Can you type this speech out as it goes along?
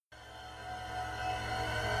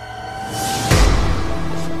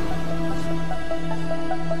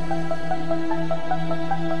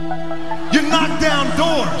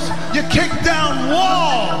doors. You kick down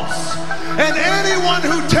walls. And anyone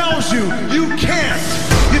who tells you you can't,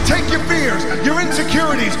 you take your fears, your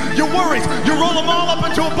insecurities, your worries, you roll them all up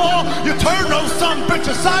into a ball, you turn those son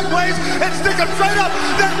bitches sideways and stick them straight up,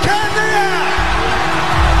 then candy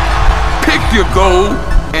ass! Pick your goal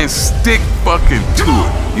and stick fucking to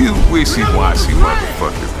it. You wishy-washy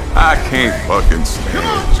motherfuckers. I can't fucking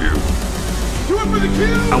stand you.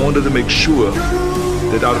 I wanted to make sure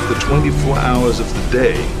that out of the 24 hours of the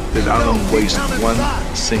day, that I don't waste one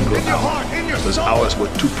single hour. Those hours were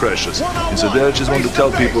too precious. And so there I just want to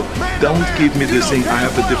tell people, don't give me this thing, I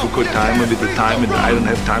have a difficult time with the time and I don't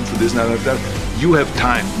have time for this and I don't have that. You have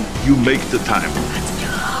time. You make the time.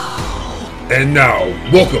 And now,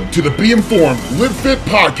 welcome to the Be Informed, Live Fit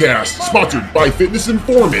podcast, sponsored by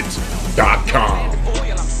FitnessInformant.com.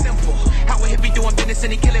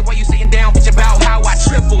 About how I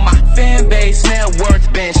triple my fan base, net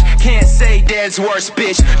worth bench. Can't say there's worse,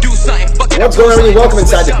 bitch. Do something fucking. What's going on, everybody? Welcome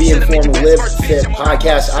inside the Be Informed, Live Fit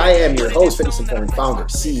podcast. I am your host, Fitness Informant founder,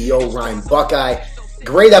 CEO Ryan Buckeye.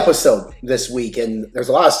 Great episode this week, and there's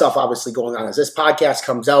a lot of stuff obviously going on as this podcast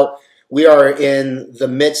comes out. We are in the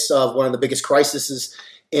midst of one of the biggest crises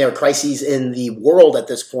in the world at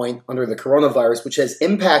this point under the coronavirus, which has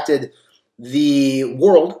impacted the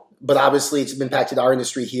world, but obviously it's impacted our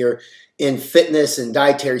industry here in fitness and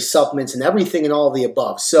dietary supplements and everything and all of the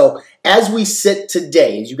above. So as we sit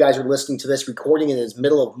today, as you guys are listening to this, recording in the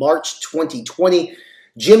middle of March 2020,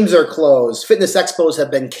 gyms are closed, fitness expos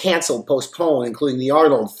have been canceled, postponed, including the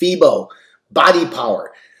Arnold, FIBO, Body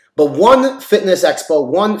Power. But one fitness expo,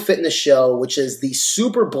 one fitness show, which is the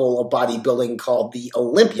Super Bowl of bodybuilding called the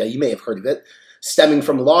Olympia, you may have heard of it, stemming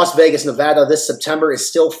from Las Vegas, Nevada this September, is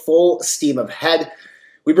still full steam ahead.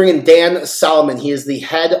 We bring in Dan Solomon. He is the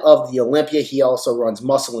head of the Olympia. He also runs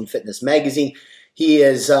Muscle and Fitness magazine. He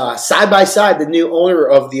is side by side the new owner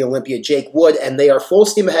of the Olympia, Jake Wood, and they are full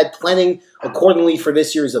steam ahead planning accordingly for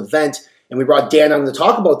this year's event. And we brought Dan on to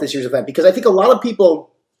talk about this year's event because I think a lot of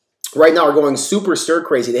people right now are going super stir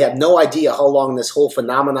crazy. They have no idea how long this whole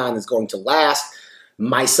phenomenon is going to last,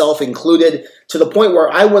 myself included, to the point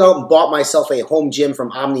where I went out and bought myself a home gym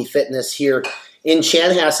from Omni Fitness here in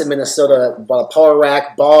Chanhassen, Minnesota. Bought a power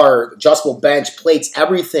rack, bar, adjustable bench, plates,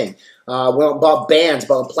 everything. Bought bands,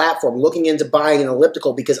 bought a platform, looking into buying an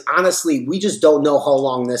elliptical because honestly, we just don't know how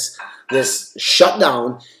long this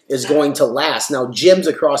shutdown is going to last. Now, gyms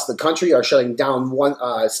across the country are shutting down one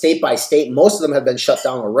state by state. Most of them have been shut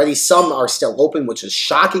down already. Some are still open, which is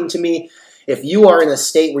shocking to me. If you are in a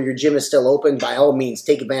state where your gym is still open, by all means,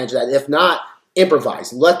 take advantage of that. If not,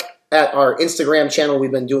 improvise. Look at our Instagram channel.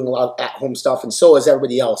 We've been doing a lot of at-home stuff, and so is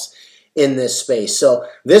everybody else in this space. So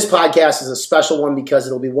this podcast is a special one because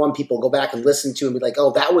it'll be one people go back and listen to and be like,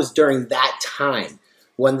 oh, that was during that time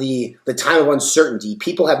when the time of uncertainty.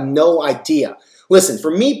 People have no idea. Listen,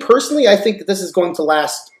 for me personally, I think that this is going to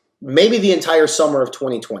last maybe the entire summer of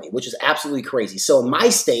 2020, which is absolutely crazy. So in my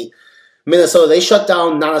state, Minnesota, they shut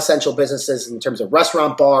down non-essential businesses in terms of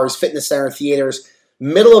restaurant, bars, fitness center, theaters,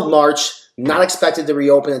 middle of March. Not expected to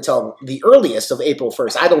reopen until the earliest of April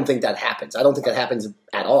 1st. I don't think that happens. I don't think that happens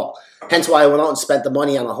at all. Hence why I went out and spent the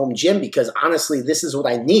money on a home gym because honestly, this is what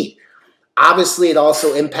I need. Obviously, it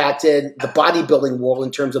also impacted the bodybuilding world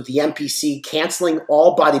in terms of the NPC canceling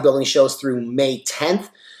all bodybuilding shows through May 10th,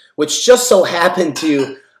 which just so happened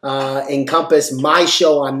to encompass my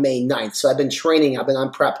show on May 9th. So I've been training, I've been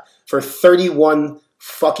on prep for 31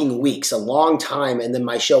 fucking weeks, a long time, and then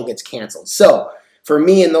my show gets canceled. So for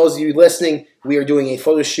me and those of you listening, we are doing a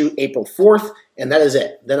photo shoot April 4th, and that is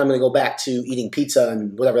it. Then I'm going to go back to eating pizza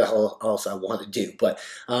and whatever the hell else I want to do. But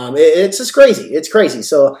it's just crazy. It's crazy.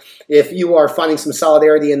 So if you are finding some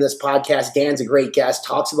solidarity in this podcast, Dan's a great guest,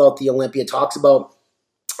 talks about the Olympia, talks about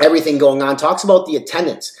everything going on, talks about the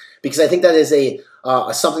attendance, because I think that is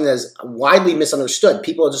something that is widely misunderstood.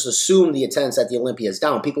 People just assume the attendance at the Olympia is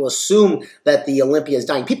down. People assume that the Olympia is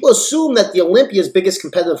dying. People assume that the Olympia's biggest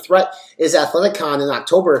competitive threat is Athleticon in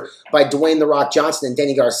October by Dwayne "The Rock" Johnson and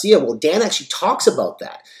Danny Garcia. Well, Dan actually talks about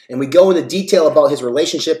that. And we go into detail about his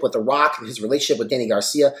relationship with The Rock, his relationship with Danny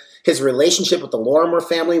Garcia, his relationship with the Lorimer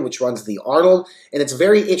family, which runs the Arnold. And it's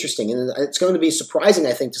very interesting. And it's going to be surprising,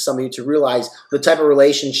 I think, to some of you to realize the type of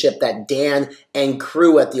relationship that Dan and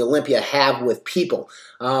crew at the Olympia have with people.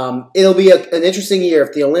 It'll be an interesting year.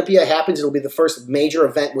 If the Olympia happens, it'll be the first major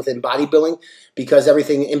event within bodybuilding because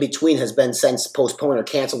everything in between has been since postponed or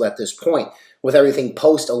canceled at this point with everything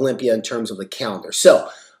post-Olympia in terms of the calendar. So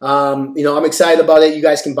I'm excited about it. You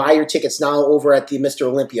guys can buy your tickets now over at the Mr.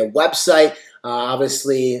 Olympia website.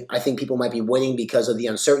 Obviously, I think people might be waiting because of the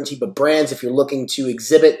uncertainty, but brands, if you're looking to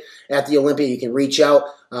exhibit at the Olympia, you can reach out.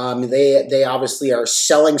 They obviously are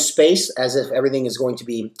selling space as if everything is going to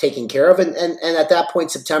be taken care of, and at that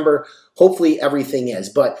point, September, hopefully everything is.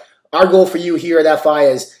 But our goal for you here at FI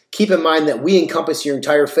is keep in mind that we encompass your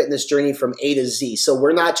entire fitness journey from A to Z. So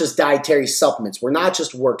we're not just dietary supplements. We're not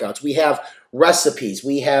just workouts. We have recipes.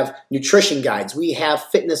 We have nutrition guides. We have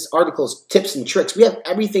fitness articles, tips and tricks. We have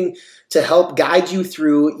everything to help guide you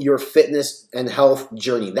through your fitness and health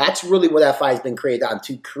journey. That's really what FI has been created on,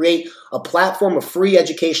 to create a platform of free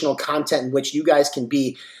educational content in which you guys can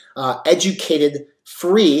be educated,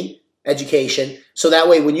 free education, so that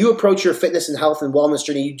way when you approach your fitness and health and wellness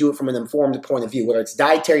journey, you do it from an informed point of view, whether it's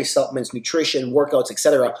dietary supplements, nutrition, workouts,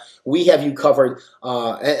 etc. We have you covered,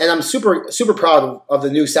 and I'm super proud of the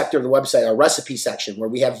new sector of the website, our recipe section, where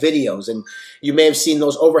we have videos, and you may have seen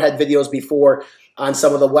those overhead videos before on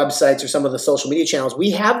some of the websites or some of the social media channels. We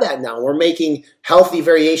have that now. We're making healthy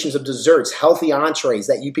variations of desserts, healthy entrees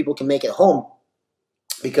that you people can make at home,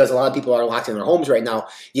 because a lot of people are locked in their homes right now.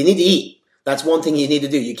 You need to eat. That's one thing you need to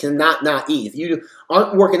do. You cannot not eat. If you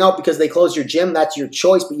aren't working out because they closed your gym, that's your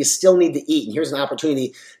choice, but you still need to eat. And here's an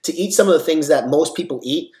opportunity to eat some of the things that most people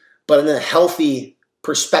eat, but in a healthy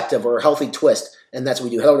perspective or a healthy twist. And that's what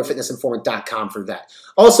we do. Head over to fitnessinformant.com for that.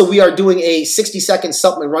 Also, we are doing a 60-second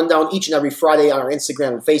supplement rundown each and every Friday on our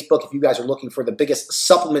Instagram and Facebook. If you guys are looking for the biggest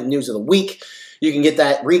supplement news of the week, you can get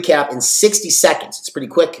that recap in 60 seconds. It's pretty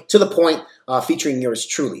quick, to the point, featuring yours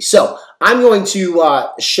truly. So I'm going to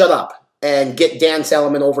shut up and get Dan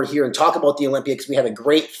Salomon over here and talk about the Olympia, because we had a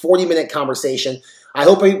great 40-minute conversation. I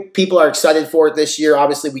hope people are excited for it this year.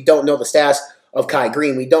 Obviously, we don't know the status of Kai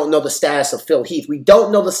Green. We don't know the status of Phil Heath. We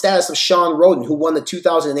don't know the status of Sean Roden, who won the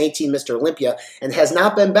 2018 Mr. Olympia and has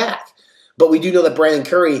not been back. But we do know that Brandon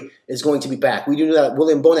Curry is going to be back. We do know that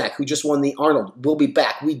William Bonac, who just won the Arnold, will be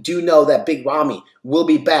back. We do know that Big Ramy will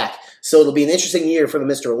be back. So it'll be an interesting year for the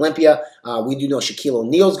Mr. Olympia. We do know Shaquille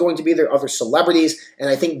O'Neal is going to be there, other celebrities. And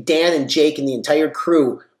I think Dan and Jake and the entire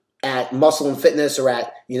crew at Muscle and Fitness, or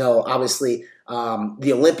at, obviously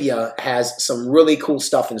the Olympia, has some really cool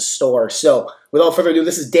stuff in store. So without further ado,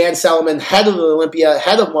 this is Dan Salomon, head of the Olympia,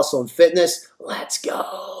 head of Muscle and Fitness. Let's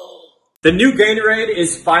go. The new Gatorade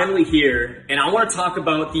is finally here, and I want to talk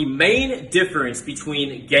about the main difference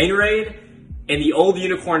between Gatorade and the old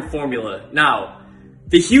Unicorn formula. Now,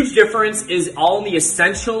 the huge difference is all in the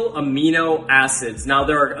essential amino acids. Now,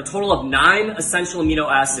 there are a total of 9 essential amino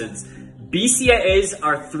acids. BCAAs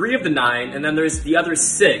are 3 of the 9, and then there's the other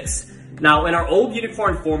 6. Now, in our old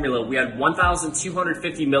Unicorn formula, we had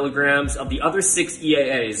 1,250 milligrams of the other 6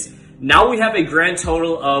 EAAs. Now we have a grand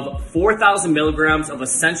total of 4,000 milligrams of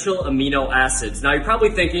essential amino acids. Now you're probably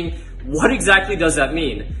thinking, what exactly does that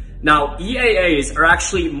mean? Now, EAAs are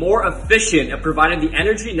actually more efficient at providing the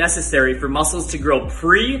energy necessary for muscles to grow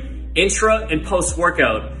pre, intra, and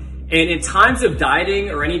post-workout. And in times of dieting,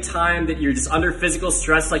 or any time that you're just under physical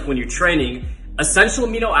stress, like when you're training, essential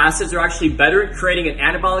amino acids are actually better at creating an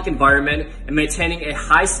anabolic environment and maintaining a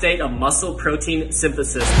high state of muscle protein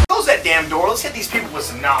synthesis. Close that damn door. Let's hit these people with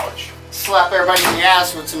some knowledge. Slap everybody in the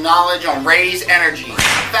ass with some knowledge on Raise Energy.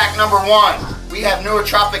 Fact number 1, we have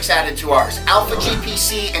nootropics added to ours. Alpha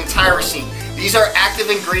GPC and tyrosine. These are active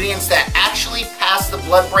ingredients that actually pass the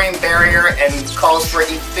blood-brain barrier and cause for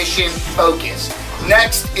efficient focus.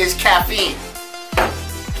 Next is caffeine.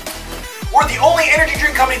 We're the only energy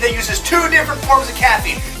drink company that uses 2 different forms of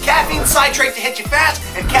caffeine. Caffeine citrate to hit you fast,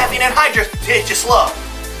 and caffeine anhydrous to hit you slow.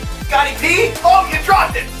 Scotty P? Oh, you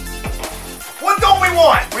dropped it. What don't we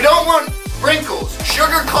want? We don't want wrinkles.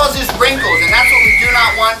 Sugar causes wrinkles, and that's what we do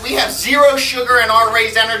not want. We have 0 sugar in our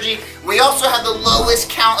Raise Energy. We also have the lowest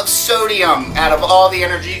count of sodium out of all the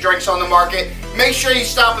energy drinks on the market. Make sure you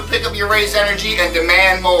stop and pick up your Raise Energy and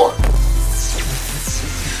demand more.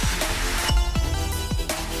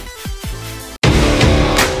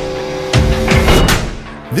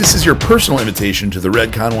 This is your personal invitation to the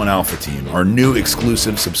Redcon One Alpha Team, our new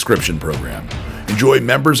exclusive subscription program. Enjoy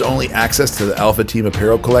members-only access to the Alpha Team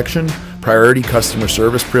apparel collection, priority customer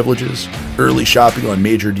service privileges, early shopping on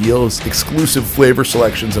major deals, exclusive flavor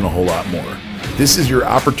selections, and a whole lot more. This is your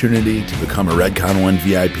opportunity to become a Redcon One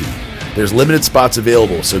VIP. There's limited spots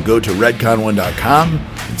available, so go to redcon1.com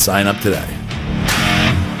and sign up today.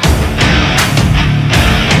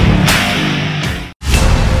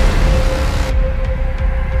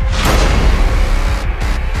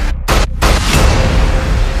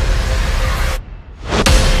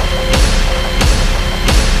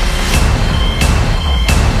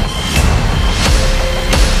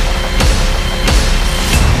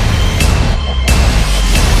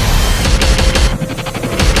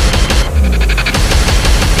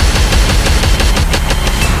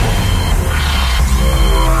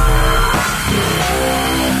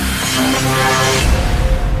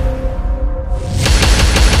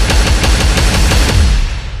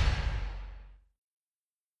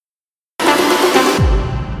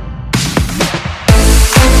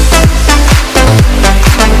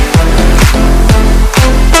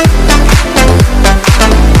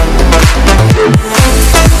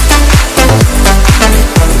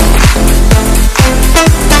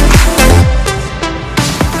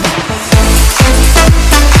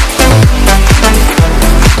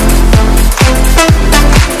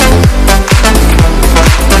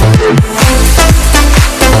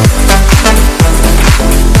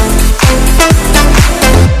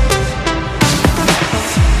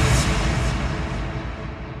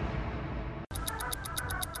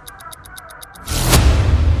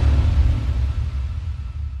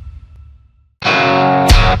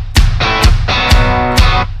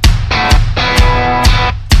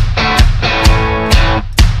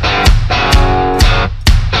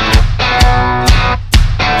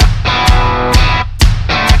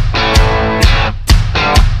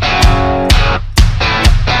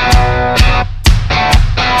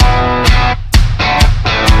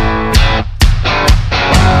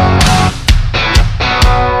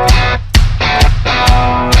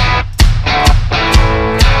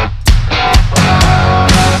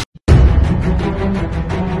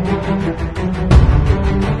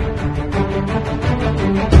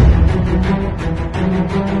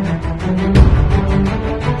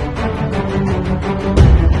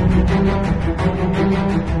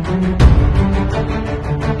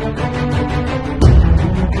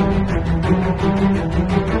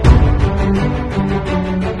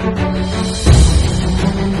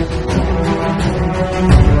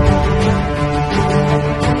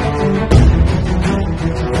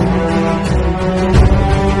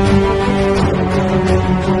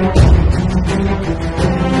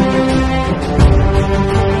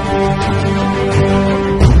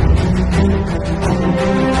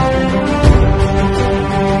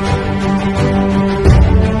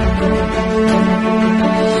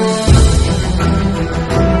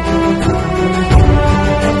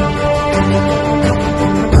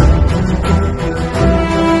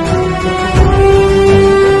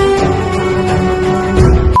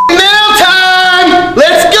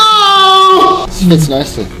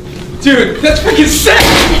 nicely. Dude, that's freaking sick!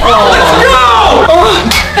 Let's go!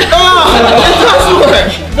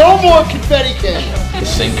 No more confetti cannon. De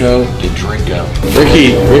Cinco de Drinko.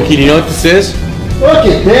 Ricky, do you know what this is? Look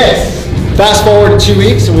at this. Fast forward 2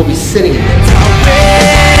 weeks and we'll be sitting here.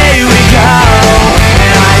 Away we go,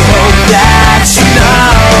 and I hope that you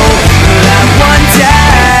know that one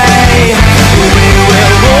day we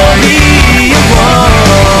will all be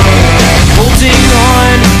alone, holding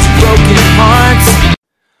on to broken hearts.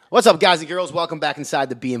 What's up, guys and girls? Welcome back inside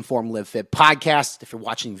the Be Informed Live Fit podcast. If you're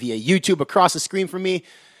watching via YouTube, across the screen from me,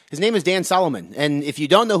 his name is Dan Solomon. And if you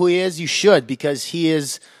don't know who he is, you should, because he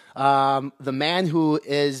is the man who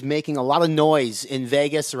is making a lot of noise in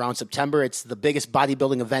Vegas around September. It's the biggest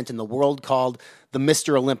bodybuilding event in the world called the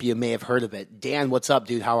Mr. Olympia. You may have heard of it. Dan, what's up,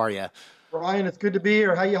 dude? How are you? Ryan, it's good to be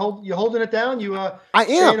here. How you holding it down? You I am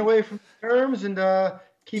staying away from germs and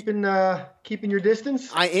keeping your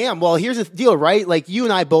distance? I am. Well, here's the deal, right? Like, you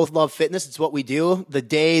and I both love fitness. It's what we do. The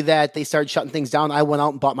day that they started shutting things down, I went out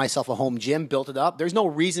and bought myself a home gym, built it up. There's no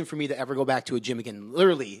reason for me to ever go back to a gym again.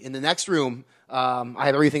 Literally, in the next room, I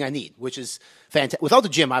have everything I need, which is fantastic. Without the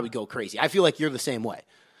gym, I would go crazy. I feel like you're the same way.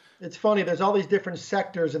 It's funny. There's all these different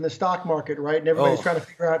sectors in the stock market, right? And everybody's trying to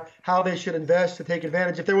figure out how they should invest to take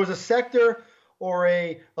advantage. If there was a sector or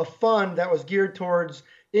a fund that was geared towards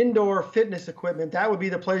indoor fitness equipment, that would be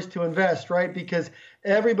the place to invest, right? Because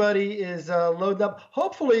everybody is loaded up.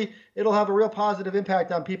 Hopefully, it'll have a real positive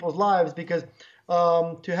impact on people's lives, because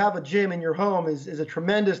to have a gym in your home is a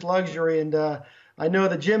tremendous luxury. And I know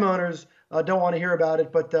the gym owners don't want to hear about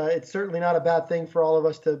it, but it's certainly not a bad thing for all of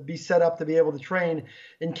us to be set up to be able to train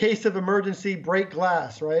in case of emergency, break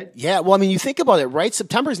glass, right? Yeah, well, I mean, you think about it, right?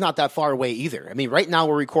 September's not that far away either. I mean, right now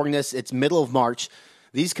we're recording this. It's middle of March.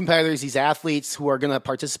 These competitors, these athletes who are going to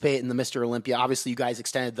participate in the Mr. Olympia, obviously you guys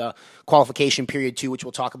extended the qualification period too, which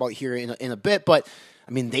we'll talk about here in a bit. But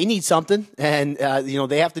I mean, they need something, and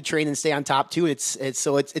they have to train and stay on top too. It's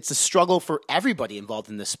a struggle for everybody involved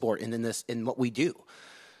in this sport and in what we do.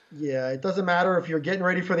 Yeah, it doesn't matter if you're getting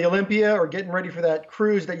ready for the Olympia or getting ready for that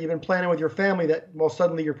cruise that you've been planning with your family that, well,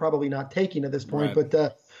 suddenly you're probably not taking at this point. Right.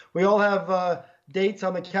 But we all have dates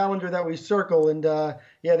on the calendar that we circle, and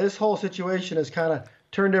this whole situation has kind of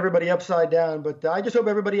turned everybody upside down. But I just hope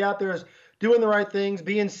everybody out there is doing the right things,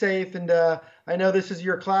 being safe. And I know this is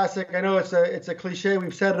your classic. I know it's a cliche.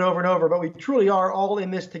 We've said it over and over, but we truly are all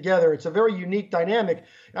in this together. It's a very unique dynamic.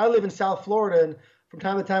 I live in South Florida, and from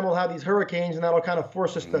time to time we'll have these hurricanes, and that'll kind of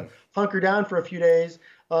force us to hunker down for a few days.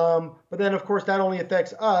 But then, of course, that only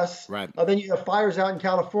affects us. Right. Then you have fires out in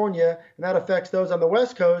California, and that affects those on the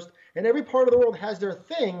West Coast. And every part of the world has their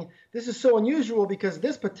thing. This is so unusual because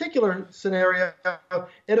this particular scenario,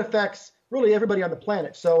 it affects really everybody on the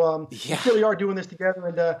planet. So we really are doing this together,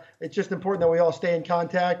 and it's just important that we all stay in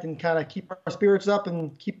contact and kind of keep our spirits up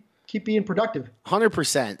and keep being productive.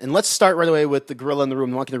 100%. And let's start right away with the gorilla in the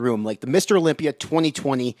room, the monkey in the room, like the Mr. Olympia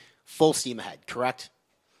 2020, full steam ahead, correct?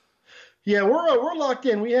 Yeah, we're locked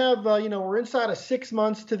in. We have, we're inside of 6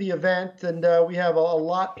 months to the event, and we have a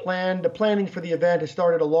lot planned. The planning for the event has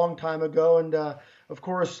started a long time ago, and of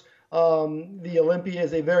course, the Olympia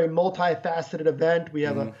is a very multifaceted event. We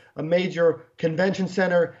have a major convention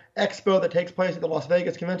center expo that takes place at the Las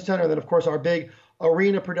Vegas Convention Center, and then, of course, our big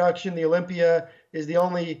arena production. The Olympia is the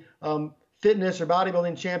only fitness or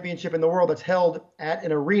bodybuilding championship in the world that's held at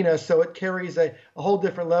an arena, so it carries a whole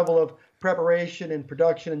different level of preparation and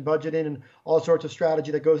production and budgeting and all sorts of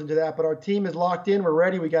strategy that goes into that. But our team is locked in. We're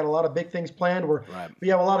ready. We got a lot of big things planned. We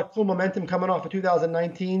have a lot of cool momentum coming off of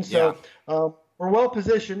 2019. So we're well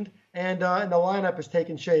positioned, and the lineup is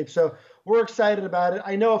taking shape. So we're excited about it.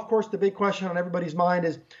 I know, of course, the big question on everybody's mind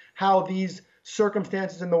is how these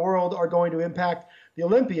circumstances in the world are going to impact the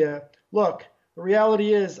Olympia. Look, the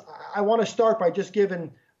reality is I want to start by just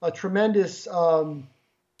giving a tremendous set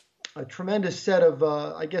of,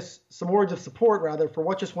 some words of support, rather, for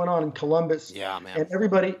what just went on in Columbus. Yeah, man. And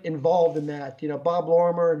everybody involved in that. Bob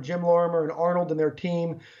Lorimer and Jim Lorimer and Arnold and their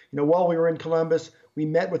team, while we were in Columbus, we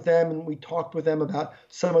met with them and we talked with them about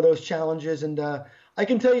some of those challenges. And I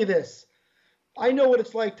can tell you this. I know what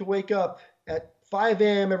it's like to wake up at 5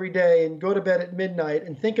 a.m. every day and go to bed at midnight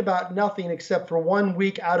and think about nothing except for 1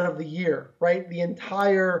 week out of the year, right? The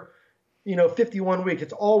entire 51 weeks.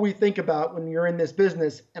 It's all we think about when you're in this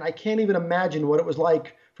business. And I can't even imagine what it was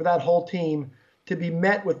like for that whole team to be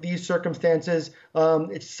met with these circumstances.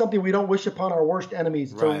 It's something we don't wish upon our worst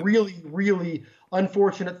enemies. It's a really, really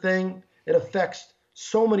unfortunate thing. It affects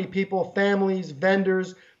so many people, families,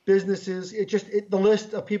 vendors, businesses. The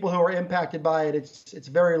list of people who are impacted by it, it's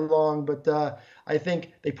very long, but I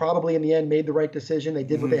think they probably in the end made the right decision. They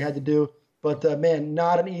did what they had to do. But man,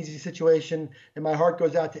 not an easy situation. And my heart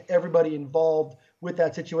goes out to everybody involved with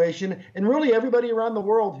that situation, and really everybody around the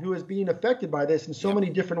world who is being affected by this in so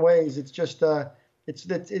many different ways. It's just,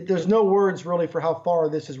 there's no words really for how far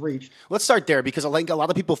this has reached. Let's start there, because I think a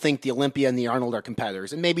lot of people think the Olympia and the Arnold are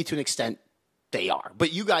competitors, and maybe to an extent they are.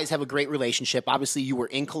 But you guys have a great relationship. Obviously, you were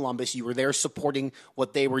in Columbus. You were there supporting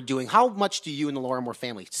what they were doing. How much do you and the Larimore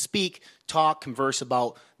family speak, talk, converse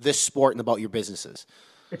about this sport and about your businesses?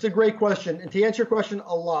 It's a great question. And to answer your question,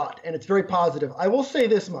 a lot. And it's very positive. I will say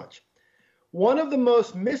this much. One of the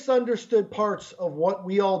most misunderstood parts of what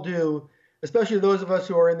we all do, especially those of us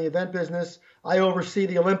who are in the event business, I oversee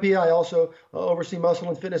the Olympia. I also oversee Muscle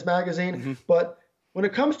and Fitness Magazine. Mm-hmm. But when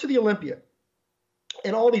it comes to the Olympia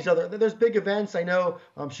and all these there's big events. I know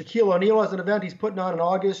Shaquille O'Neal has an event he's putting on in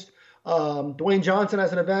August. Dwayne Johnson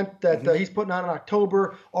has an event that he's putting on in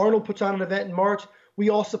October. Arnold puts on an event in March. We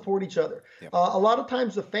all support each other. Yep. A lot of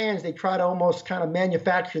times the fans, they try to almost kind of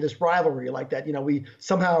manufacture this rivalry like that. You know, we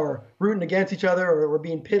somehow are rooting against each other, or we're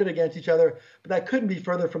being pitted against each other. But that couldn't be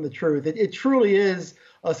further from the truth. It truly is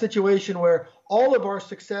a situation where all of our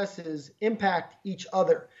successes impact each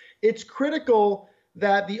other. It's critical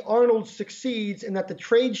that the Arnold succeeds and that the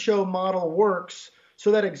trade show model works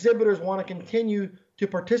so that exhibitors want to continue to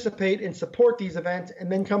participate and support these events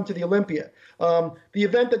and then come to the Olympia. The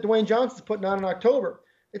event that Dwayne Johnson's putting on in October,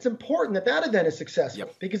 it's important that that event is successful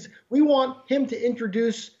because we want him to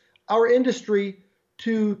introduce our industry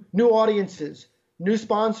to new audiences, new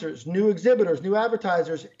sponsors, new exhibitors, new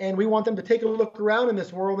advertisers, and we want them to take a look around in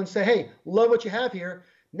this world and say, hey, love what you have here.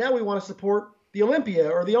 Now we want to support the Olympia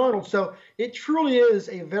or the Arnold. So it truly is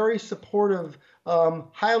a very supportive,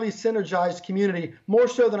 highly synergized community, more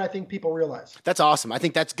so than I think people realize. That's awesome. I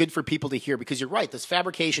think that's good for people to hear, because you're right. This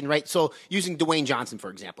fabrication, right? So using Dwayne Johnson, for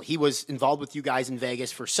example, he was involved with you guys in Vegas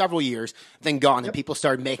for several years, then gone, and people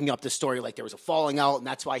started making up this story like there was a falling out, and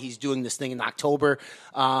that's why he's doing this thing in October.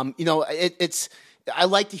 I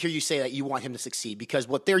like to hear you say that you want him to succeed, because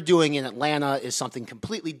what they're doing in Atlanta is something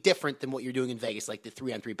completely different than what you're doing in Vegas, like the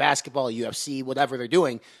 3-on-3 basketball, UFC, whatever they're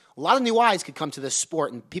doing. A lot of new eyes could come to this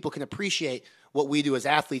sport, and people can appreciate what we do as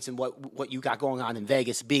athletes and what you got going on in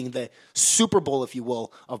Vegas, being the Super Bowl, if you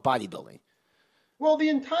will, of bodybuilding. Well, the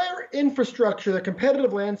entire infrastructure, the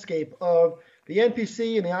competitive landscape of the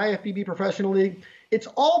NPC and the IFBB Professional League, it's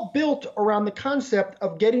all built around the concept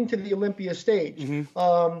of getting to the Olympia stage.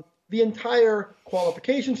 Mm-hmm. The entire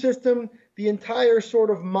qualification system, the entire sort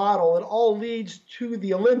of model, it all leads to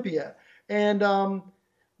the Olympia. And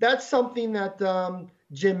that's something that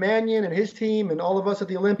Jim Mannion and his team and all of us at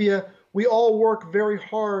the Olympia, we all work very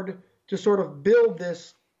hard to sort of build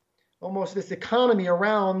this, almost this economy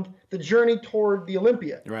around the journey toward the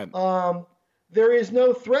Olympia. Right. There is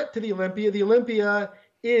no threat to the Olympia. The Olympia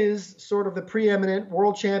is sort of the preeminent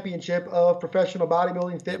world championship of professional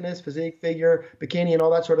bodybuilding, fitness, physique, figure, bikini, and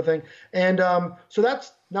all that sort of thing. And so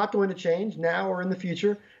that's not going to change now or in the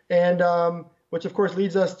future. And which, of course,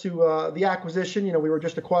 leads us to the acquisition. You know, we were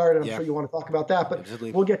just acquired, and I'm sure you want to talk about that. But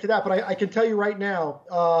we'll get to that. But I can tell you right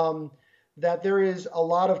now that there is a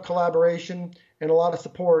lot of collaboration and a lot of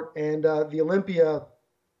support. And the Olympia,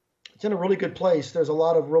 it's in a really good place. There's a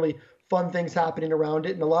lot of really fun things happening around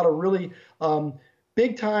it, and a lot of really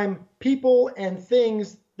big-time people and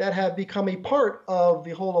things that have become a part of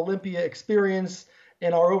the whole Olympia experience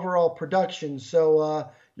and our overall production. So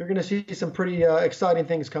you're going to see some pretty exciting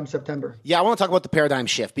things come September. Yeah, I want to talk about the paradigm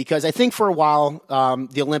shift, because I think for a while,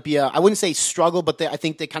 the Olympia, I wouldn't say struggle, but I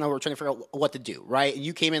think they kind of were trying to figure out what to do, right? And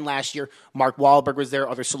you came in last year. Mark Wahlberg was there.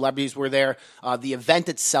 Other celebrities were there. The event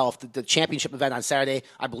itself, the championship event on Saturday,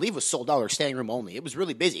 I believe was sold out or standing room only. It was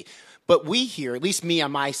really busy. But we here, at least me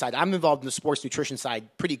on my side, I'm involved in the sports nutrition side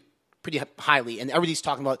pretty highly, and everybody's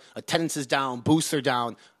talking about attendance is down, boosts are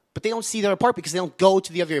down, but they don't see that apart because they don't go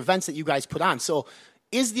to the other events that you guys put on. So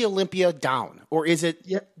is the Olympia down, or is it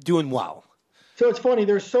doing well? So it's funny.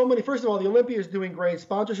 There's so many. First of all, the Olympia is doing great.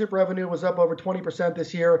 Sponsorship revenue was up over 20%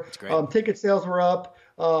 this year. That's great. Ticket sales were up.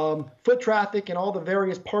 Foot traffic and all the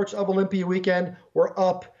various parts of Olympia weekend were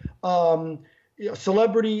up.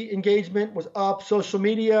 Celebrity engagement was up. Social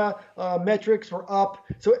media metrics were up.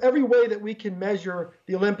 So every way that we can measure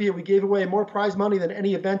the Olympia, we gave away more prize money than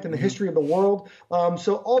any event in the history of the world.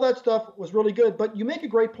 So all that stuff was really good. But you make a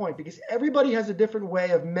great point, because everybody has a different way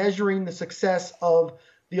of measuring the success of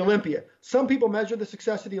the Olympia. Some people measure the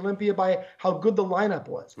success of the Olympia by how good the lineup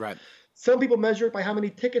was. Right. Some people measure it by how many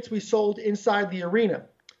tickets we sold inside the arena.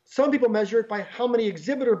 Some people measure it by how many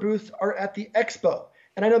exhibitor booths are at the expo.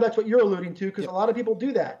 And I know that's what you're alluding to, because a lot of people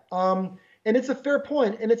do that. And it's a fair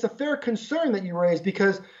point, and it's a fair concern that you raise,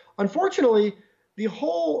 because unfortunately, the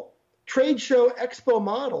whole trade show expo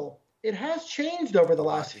model it has changed over the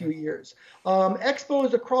last few years.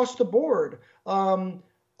 Expos across the board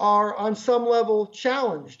are on some level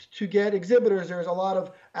challenged to get exhibitors. There's a lot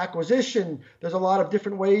of acquisition. There's a lot of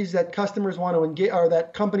different ways that customers want to engage, or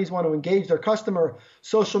that companies want to engage their customer.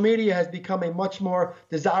 Social media has become a much more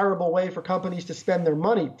desirable way for companies to spend their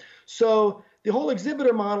money. So the whole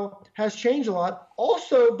exhibitor model has changed a lot.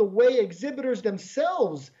 Also, the way exhibitors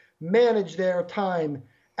themselves manage their time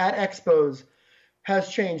at expos has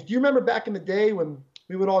changed. Do you remember back in the day when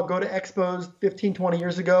we would all go to expos 15, 20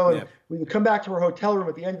 years ago, and we would come back to our hotel room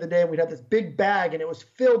at the end of the day, and we'd have this big bag, and it was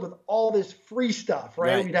filled with all this free stuff,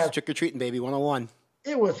 right? We'd have trick-or-treating, baby, 101.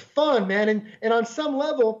 It was fun, man. And on some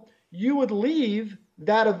level, you would leave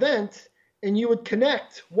that event and you would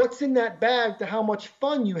connect what's in that bag to how much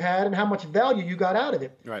fun you had and how much value you got out of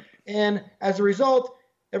it. Right. And as a result,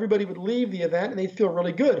 everybody would leave the event and they'd feel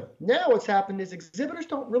really good. Now what's happened is exhibitors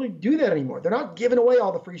don't really do that anymore. They're not giving away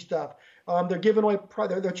all the free stuff. They're giving away,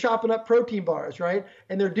 they're chopping up protein bars, right?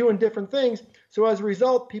 And they're doing different things. So as a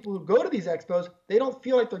result, people who go to these expos, they don't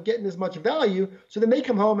feel like they're getting as much value. So then they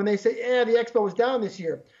come home and they say, the expo was down this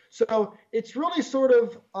year. So it's really sort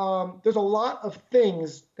of, there's a lot of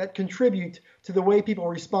things that contribute to the way people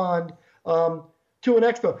respond to an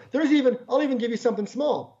expo. I'll even give you something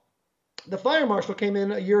small. The fire marshal came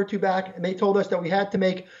in a year or two back, and they told us that we had to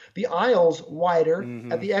make the aisles wider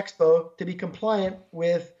at the expo to be compliant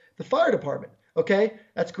with the fire department. Okay,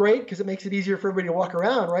 that's great because it makes it easier for everybody to walk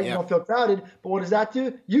around, right? You don't feel crowded. But what does that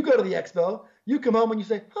do? You go to the expo, you come home and you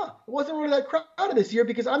say, it wasn't really that crowded this year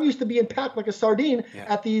because I'm used to being packed like a sardine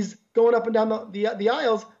at these going up and down the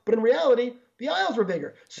aisles. But in reality, the aisles were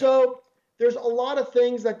bigger. So there's a lot of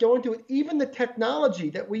things that go into it. Even the technology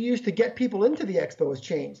that we use to get people into the expo has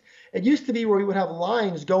changed. It used to be where we would have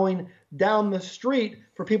lines going down the street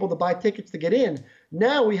for people to buy tickets to get in.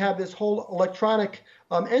 Now we have this whole electronic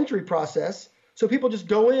entry process. So people just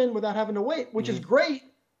go in without having to wait, which is great.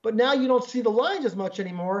 But now you don't see the lines as much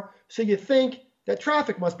anymore. So you think that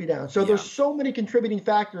traffic must be down. So there's so many contributing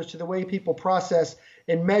factors to the way people process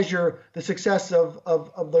and measure the success of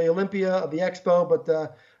the Olympia, of the expo.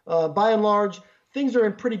 But by and large, things are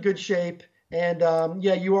in pretty good shape. And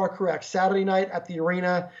you are correct. Saturday night at the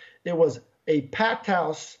arena, it was a packed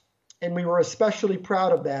house, and we were especially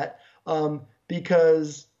proud of that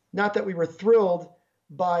because not that we were thrilled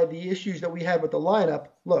by the issues that we had with the lineup.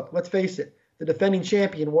 Look, let's face it. The defending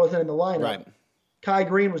champion wasn't in the lineup. Right. Kai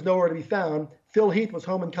Green was nowhere to be found. Phil Heath was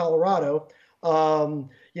home in Colorado.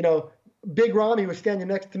 Big Ramy was standing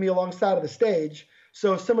next to me alongside of the stage.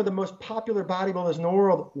 So some of the most popular bodybuilders in the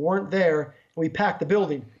world weren't there, and we packed the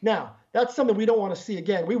building. Now, that's something we don't want to see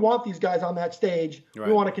again. We want these guys on that stage. Right.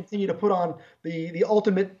 We want to continue to put on the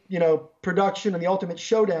ultimate, production and the ultimate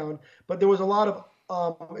showdown. But there was a lot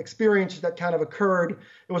of experiences that kind of occurred.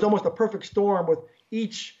 It was almost a perfect storm with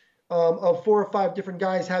each of 4 or 5 different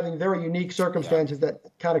guys having very unique circumstances that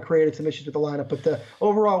kind of created some issues with the lineup. But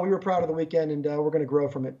overall, we were proud of the weekend, and we're going to grow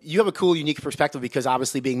from it. You have a cool, unique perspective because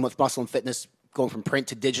obviously being with Muscle and Fitness, going from print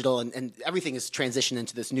to digital, and everything is transitioned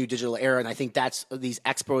into this new digital era. And I think that's these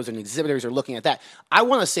expos and exhibitors are looking at that. I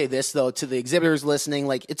want to say this, though, to the exhibitors listening,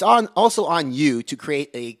 it's also on you to create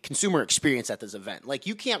a consumer experience at this event.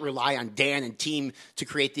 You can't rely on Dan and team to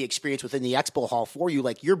create the experience within the expo hall for you.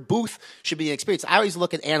 Your booth should be an experience. I always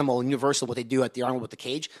look at Animal and Universal, what they do at the Arnold with the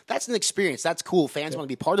cage. That's an experience. That's cool. Fans want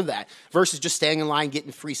to be part of that versus just staying in line,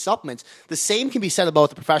 getting free supplements. The same can be said about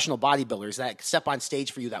the professional bodybuilders that step on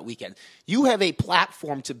stage for you that weekend. You have a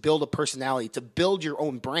platform to build a personality, to build your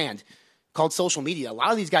own brand called social media. A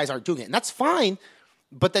lot of these guys aren't doing it, and that's fine.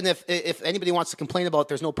 But then if anybody wants to complain about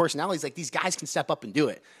there's no personalities, these guys can step up and do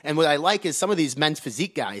it. And what I like is some of these men's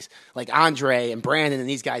physique guys, like Andre and Brandon and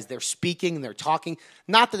these guys, they're speaking and they're talking.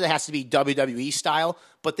 Not that it has to be WWE style,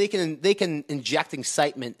 but they can inject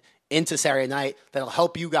excitement into Saturday night that'll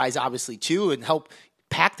help you guys obviously too, and help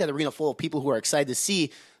pack that arena full of people who are excited to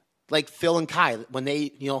see. Like Phil and Kai, when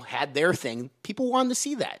they had their thing, people wanted to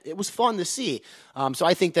see that. It was fun to see. So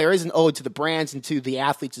I think there is an ode to the brands and to the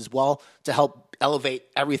athletes as well to help elevate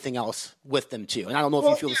everything else with them too. And I don't know if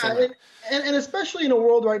you feel the same way. And especially in a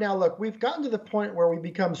world right now, look, we've gotten to the point where we've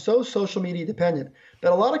become so social media dependent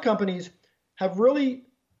that a lot of companies have really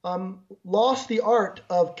lost the art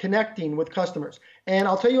of connecting with customers. And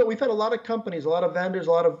I'll tell you what, we've had a lot of companies, a lot of vendors,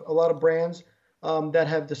 a lot of brands that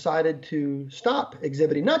have decided to stop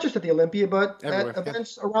exhibiting, not just at the Olympia, but everywhere, at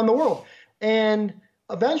events around the world. And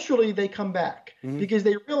eventually they come back because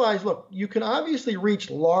they realize, look, you can obviously reach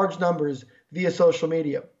large numbers via social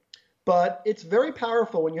media, but it's very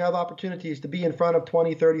powerful when you have opportunities to be in front of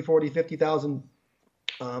 20, 30, 40, 50,000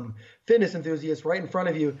 fitness enthusiasts right in front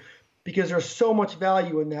of you. because there's so much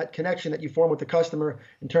value in that connection that you form with the customer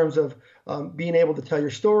in terms of being able to tell your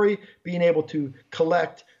story, being able to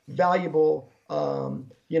collect valuable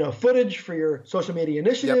footage for your social media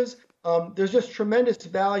initiatives. There's just tremendous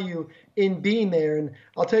value in being there. And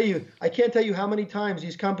I'll tell you, I can't tell you how many times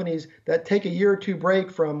these companies that take a year or two break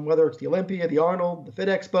from whether it's the Olympia, the Arnold, the Fit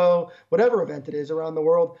Expo, whatever event it is around the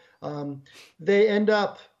world, they end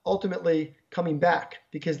up ultimately coming back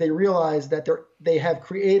because they realize that they have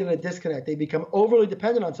created a disconnect. They become overly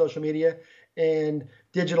dependent on social media and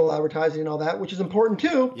digital advertising and all that, which is important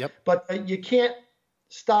too. But you can't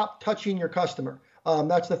stop touching your customer.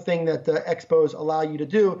 That's the thing that expos allow you to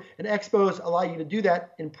do. And expos allow you to do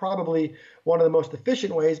that in probably one of the most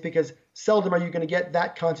efficient ways, because seldom are you going to get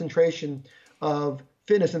that concentration of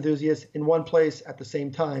fitness enthusiasts in one place at the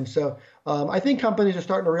same time. So I think companies are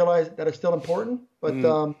starting to realize that it's still important, but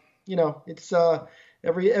it's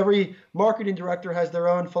every marketing director has their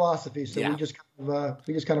own philosophy. So we just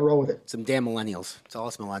kind of roll with it. Some damn millennials. It's all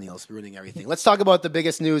us millennials ruining everything. Let's talk about the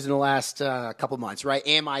biggest news in the last couple months, right?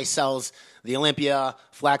 AMI sells the Olympia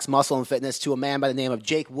Flex Muscle and Fitness to a man by the name of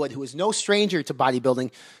Jake Wood, who is no stranger to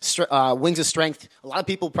bodybuilding, Wings of Strength. A lot of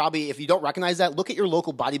people probably, if you don't recognize that, look at your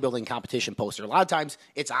local bodybuilding competition poster. A lot of times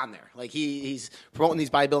it's on there. Like he's promoting these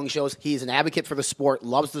bodybuilding shows. He's an advocate for the sport,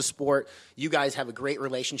 loves the sport. You guys have a great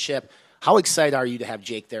relationship. How excited are you to have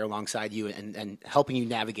Jake there alongside you and helping you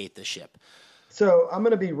navigate this ship? So I'm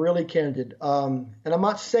going to be really candid. And I'm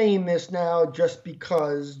not saying this now just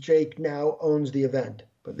because Jake now owns the event,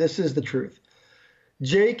 but this is the truth.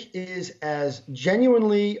 Jake is as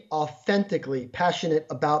genuinely, authentically passionate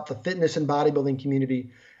about the fitness and bodybuilding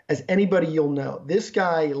community as anybody you'll know. This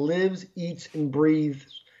guy lives, eats, and breathes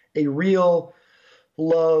a real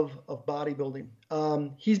love of bodybuilding.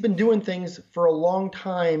 He's been doing things for a long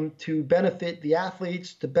time to benefit the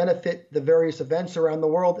athletes, to benefit the various events around the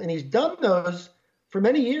world. And he's done those for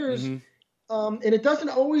many years. And it doesn't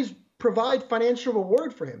always provide financial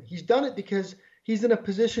reward for him. He's done it because he's in a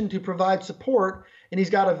position to provide support, and he's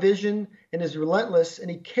got a vision and is relentless, and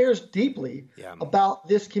he cares deeply about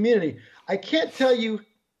this community. I can't tell you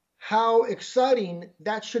how exciting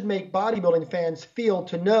that should make bodybuilding fans feel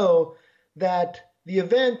to know that the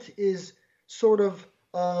event is sort of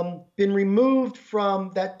been removed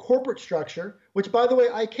from that corporate structure, which, by the way,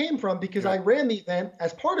 I came from because I ran the event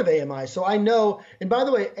as part of AMI. So I know, and by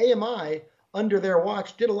the way, AMI, under their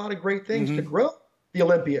watch, did a lot of great things to grow the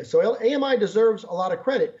Olympia. So AMI deserves a lot of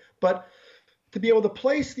credit. But to be able to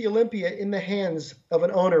place the Olympia in the hands of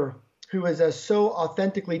an owner who is as so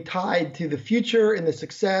authentically tied to the future and the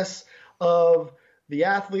success of the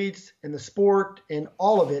athletes and the sport and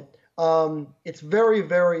all of it, it's very,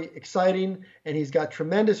 very exciting, and he's got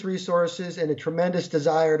tremendous resources and a tremendous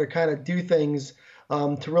desire to kind of do things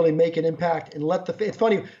to really make an impact and let it's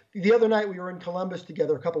funny. The other night we were in Columbus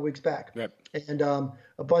together a couple weeks back, and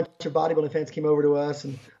a bunch of bodybuilding fans came over to us,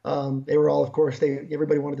 and they were all, of course,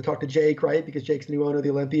 everybody wanted to talk to Jake, right? Because Jake's the new owner of the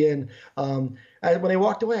Olympia. And when they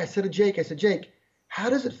walked away, I said to Jake, Jake, how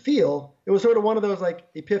does it feel? It was sort of one of those like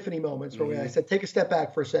epiphany moments where I said, take a step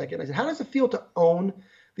back for a second. I said, how does it feel to own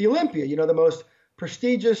the Olympia, the most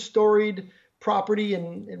prestigious, storied property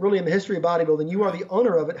and really in the history of bodybuilding? You are the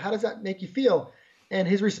owner of it. How does that make you feel? And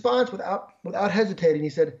his response, without hesitating, he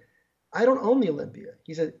said, I don't own the Olympia.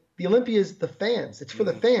 He said, the Olympia is the fans. It's for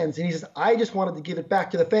the fans. And he says, I just wanted to give it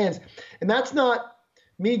back to the fans. And that's not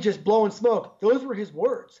me just blowing smoke. Those were his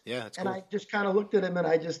words. Yeah, that's and cool. I just kind of looked at him and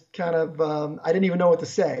I just kind of, I didn't even know what to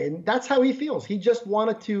say. And that's how he feels. He just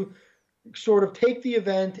wanted to sort of take the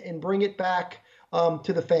event and bring it back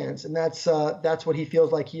to the fans. And that's what he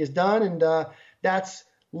feels like he has done. And that's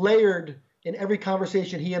layered in every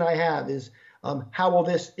conversation he and I have is how will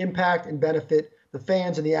this impact and benefit the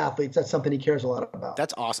fans and the athletes? That's something he cares a lot about.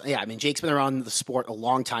 That's awesome. Yeah, I mean, Jake's been around the sport a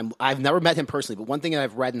long time. I've never met him personally, but one thing that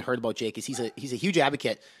I've read and heard about Jake is he's a huge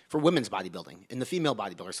advocate for women's bodybuilding and the female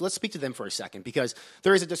bodybuilders. So let's speak to them for a second, because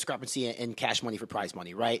there is a discrepancy in cash money for prize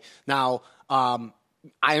money, right? Now, I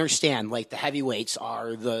understand, like, the heavyweights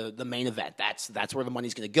are the main event. That's where the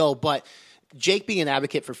money's going to go. But Jake being an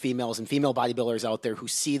advocate for females and female bodybuilders out there who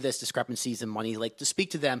see this discrepancies in money, like, to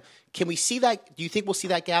speak to them, can we see that? Do you think we'll see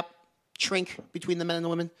that gap shrink between the men and the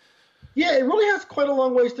women? Yeah, it really has quite a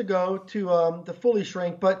long ways to go to fully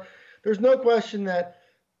shrink. But there's no question that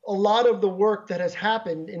a lot of the work that has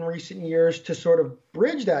happened in recent years to sort of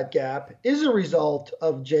bridge that gap is a result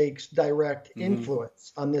of Jake's direct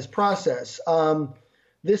influence on this process.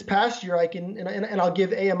 This past year, and I'll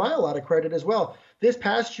give AMI a lot of credit as well. This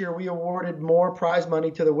past year, we awarded more prize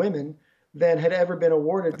money to the women than had ever been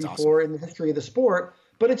awarded before in the history of the sport,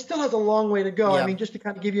 but it still has a long way to go. Yeah. I mean, just to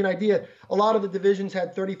kind of give you an idea, a lot of the divisions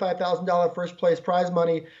had $35,000 first place prize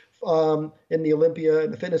money in the Olympia,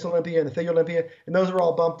 in the Fitness Olympia, and the Figure Olympia, and those are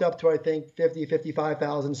all bumped up to, I think, 50,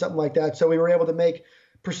 55,000, something like that. So we were able to make,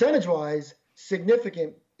 percentage-wise,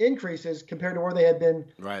 significant increases compared to where they had been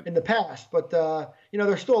in the past. But,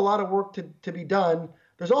 there's still a lot of work to be done.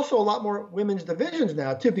 There's also a lot more women's divisions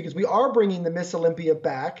now, too, because we are bringing the Miss Olympia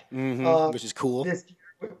back. Which is cool.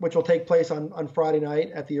 Which will take place on Friday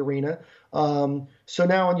night at the arena. So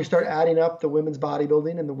now when you start adding up the women's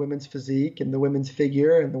bodybuilding and the women's physique and the women's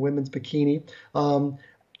figure and the women's bikini,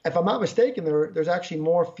 if I'm not mistaken, there's actually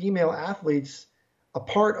more female athletes a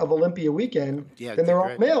part of Olympia weekend than there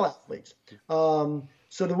are male athletes.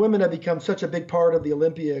 So the women have become such a big part of the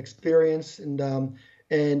Olympia experience. And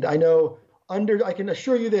I know I can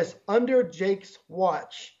assure you this, under Jake's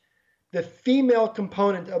watch, the female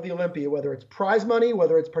component of the Olympia, whether it's prize money,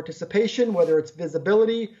 whether it's participation, whether it's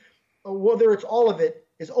visibility, whether it's all of it,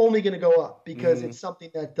 is only going to go up because it's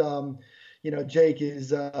something that, Jake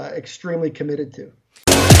is extremely committed to.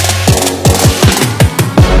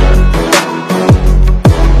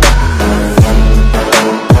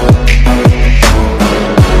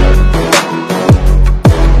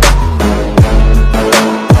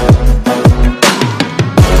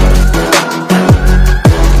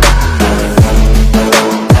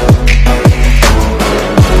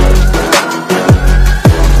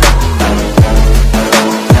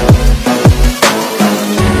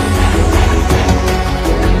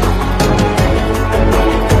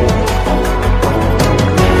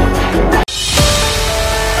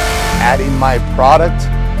 Adding my product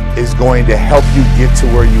is going to help you get to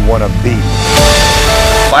where you want to be.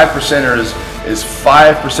 5%ers is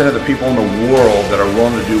 5% of the people in the world that are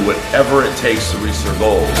willing to do whatever it takes to reach their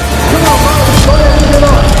goals.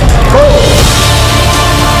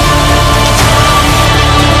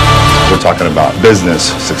 We're talking about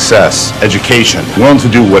business, success, education, willing to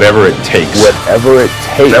do whatever it takes. Whatever it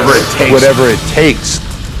takes. Whatever it takes. Whatever it takes.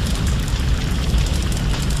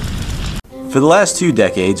 For the last 2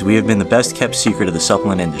 decades, we have been the best kept secret of the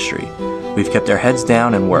supplement industry. We've kept our heads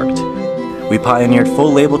down and worked. We pioneered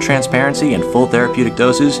full label transparency and full therapeutic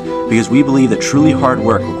doses because we believe that truly hard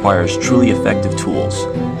work requires truly effective tools.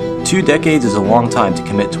 2 decades is a long time to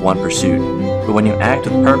commit to one pursuit, but when you act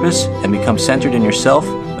with purpose and become centered in yourself,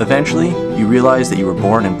 eventually you realize that you were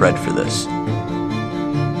born and bred for this.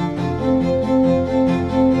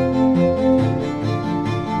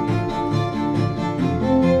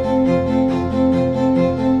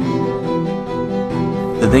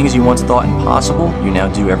 The things you once thought impossible, you now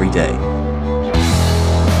do every day.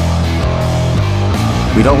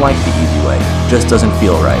 We don't like the easy way, it just doesn't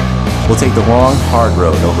feel right. We'll take the long, hard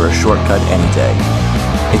road over a shortcut any day.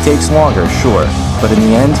 It takes longer, sure, but in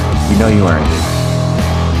the end, you know you earned it.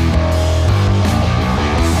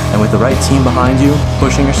 And with the right team behind you,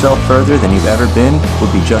 pushing yourself further than you've ever been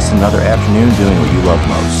would be just another afternoon doing what you love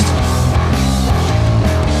most.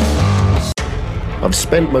 I've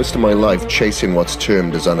spent most of my life chasing what's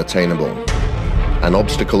termed as unattainable. An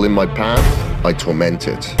obstacle in my path, I torment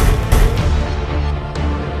it.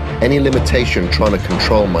 Any limitation trying to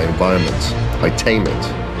control my environment, I tame it.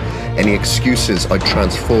 Any excuses, I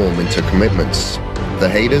transform into commitments. The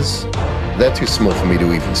haters, they're too small for me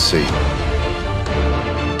to even see.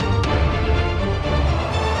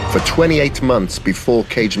 For 28 months before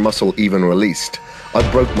Cage Muscle even released, I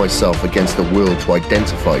broke myself against the will to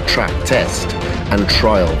identify, track, test, and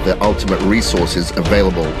trial the ultimate resources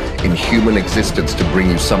available in human existence to bring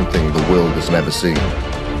you something the world has never seen.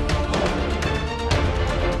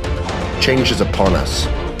 Change is upon us.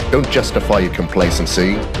 Don't justify your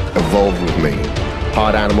complacency. Evolve with me.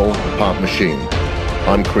 Part animal, part machine.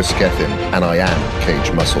 I'm Chris Gethin, and I am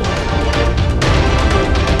Cage Muscle.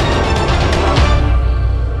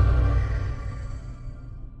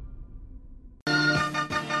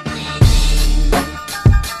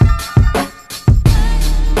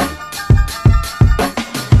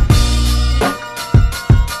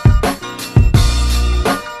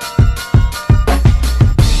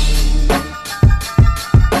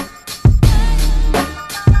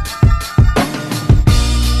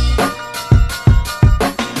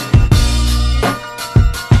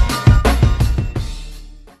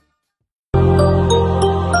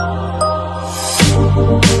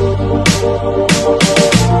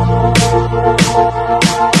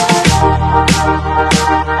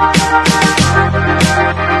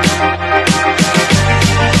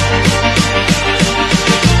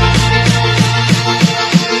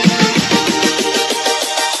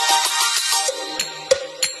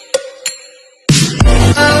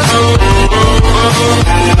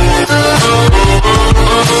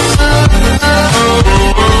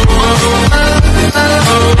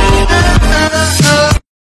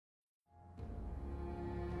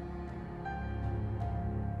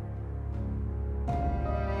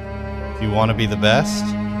 If you want to be the best,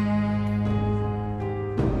 you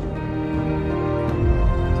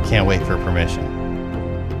can't wait for permission.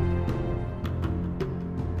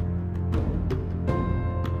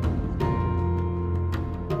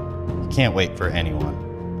 You can't wait for anyone.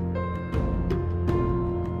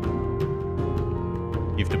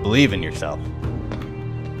 You have to believe in yourself.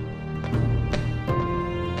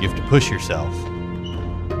 You have to push yourself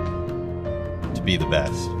to be the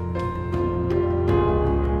best.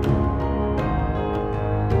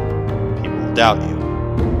 People will doubt you.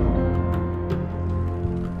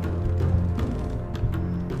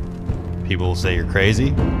 People will say you're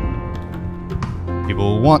crazy.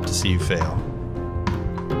 People will want to see you fail.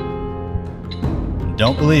 And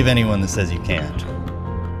don't believe anyone that says you can't.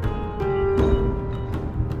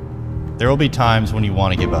 There will be times when you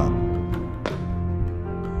want to give up.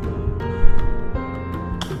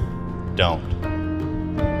 Don't.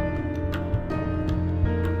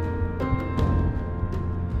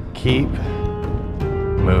 Keep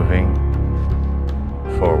moving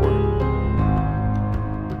forward.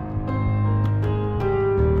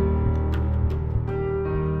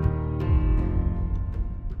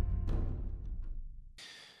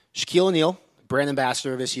 Shaquille O'Neal, brand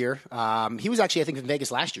ambassador this year. He was actually, I think, in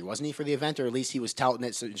Vegas last year, wasn't he, for the event? Or at least he was touting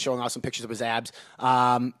it, showing off some pictures of his abs.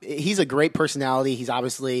 He's a great personality. He's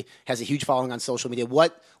obviously has a huge following on social media.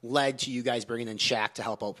 What led to you guys bringing in Shaq to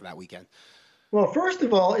help out for that weekend? Well, first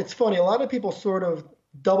of all, it's funny. A lot of people sort of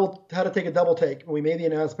had to take a double take when we made the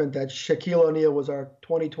announcement that Shaquille O'Neal was our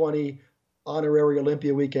 2020 honorary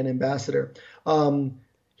Olympia weekend ambassador.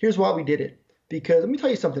 Here's why we did it. Because let me tell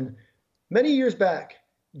you something. Many years back,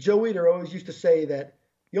 Joe Weider always used to say that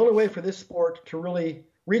the only way for this sport to really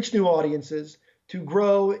reach new audiences, to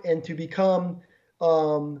grow and to become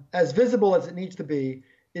as visible as it needs to be,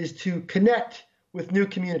 is to connect with new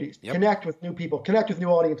communities, connect with new people, connect with new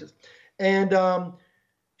audiences. And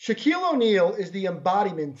Shaquille O'Neal is the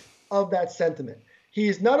embodiment of that sentiment. He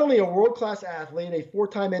is not only a world-class athlete, a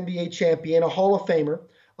four-time NBA champion, a Hall of Famer,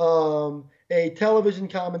 a television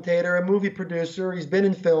commentator, a movie producer. He's been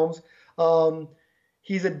in films.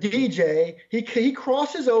 He's a DJ. He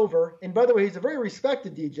crosses over, and by the way, he's a very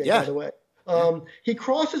respected DJ, by the way. He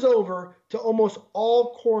crosses over to almost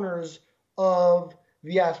all corners of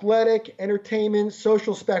the athletic, entertainment,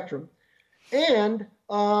 social spectrum. And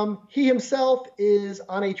he himself is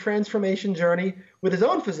on a transformation journey with his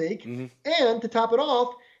own physique. And to top it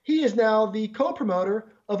off, he is now the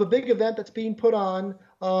co-promoter of a big event that's being put on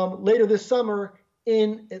later this summer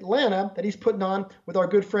in Atlanta that he's putting on with our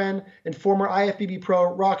good friend and former IFBB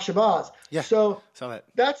pro Rock Shabazz. So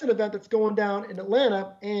that's an event that's going down in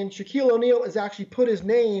Atlanta, and Shaquille O'Neal has actually put his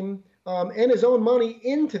name and his own money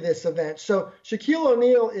into this event. So Shaquille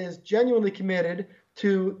O'Neal is genuinely committed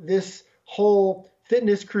to this whole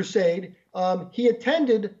fitness crusade. He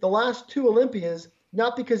attended the last two Olympias,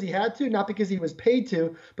 not because he had to, not because he was paid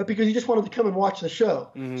to, but because he just wanted to come and watch the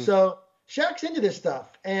show. So Shaq's into this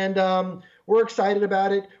stuff, and we're excited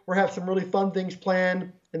about it. We'll have some really fun things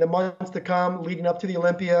planned in the months to come leading up to the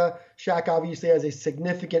Olympia. Shaq obviously has a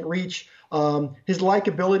significant reach. His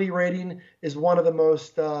likability rating is one of the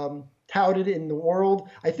most touted in the world.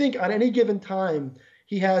 I think on any given time,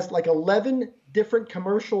 he has like 11 different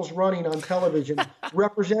commercials running on television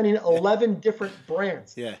representing 11 different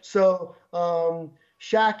brands. So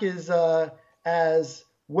Shaq is as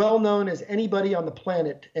well-known as anybody on the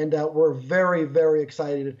planet, and we're very, very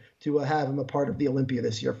excited to have him a part of the Olympia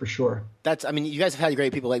this year for sure. You guys have had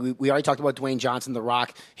great people. Like we already talked about Dwayne Johnson, The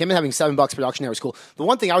Rock. Him having $7 production there was cool. The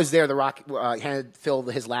one thing I was there, The Rock handed Phil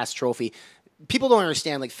his last trophy. People don't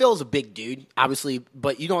understand, like, Phil's a big dude, obviously,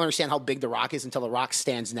 but you don't understand how big The Rock is until The Rock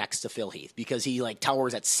stands next to Phil Heath, because he, like,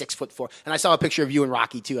 towers at 6'4". And I saw a picture of you and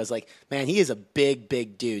Rocky, too. I was like, man, he is a big,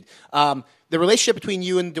 big dude. The relationship between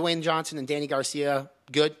you and Dwayne Johnson and Danny Garcia,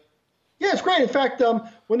 good? Yeah, it's great. In fact,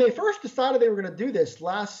 when they first decided they were going to do this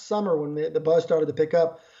last summer, when the buzz started to pick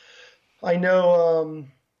up, I know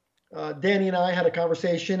Danny and I had a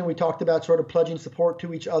conversation, and we talked about sort of pledging support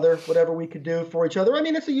to each other, whatever we could do for each other. I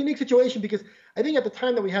mean, it's a unique situation because I think at the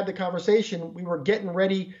time that we had the conversation, we were getting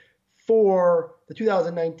ready for the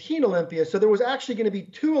 2019 Olympia. So there was actually going to be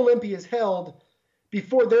two Olympias held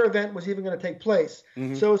before their event was even going to take place.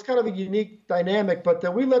 So it's kind of a unique dynamic, but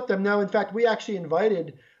we let them know. In fact, we actually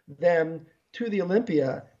invited them to the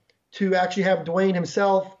Olympia to actually have Dwayne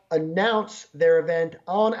himself announce their event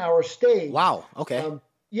on our stage. Wow. Okay.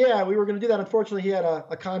 Yeah, we were going to do that. Unfortunately, he had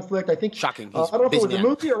a conflict. I think shocking. I don't know if it was a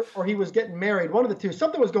movie or he was getting married. One of the two.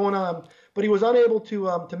 Something was going on, but he was unable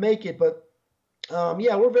to make it. But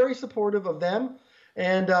yeah, we're very supportive of them,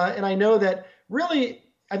 and I know that really.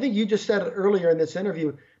 I think you just said it earlier in this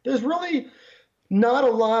interview. there's really not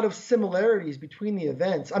a lot of similarities between the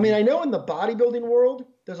events. I mean, I know in the bodybuilding world,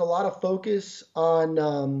 there's a lot of focus on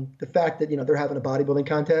the fact that, they're having a bodybuilding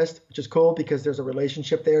contest, which is cool because there's a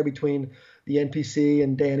relationship there between the NPC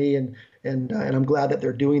and Danny, and I'm glad that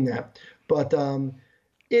they're doing that. But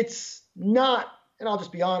it's not, and I'll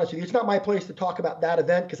just be honest with you, it's not my place to talk about that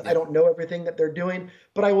event because I don't know everything that they're doing.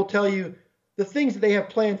 But I will tell you the things that they have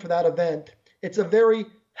planned for that event. It's a very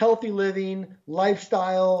healthy living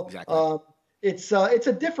lifestyle. Exactly. It's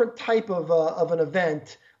a different type of an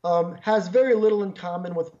event. Has very little in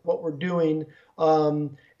common with what we're doing,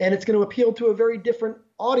 and it's going to appeal to a very different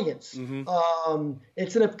audience.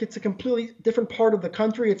 It's a completely different part of the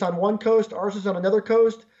country. It's on one coast, ours is on another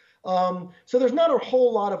coast. So there's not a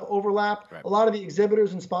whole lot of overlap. Right. A lot of the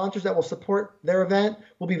exhibitors and sponsors that will support their event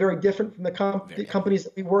will be very different from the companies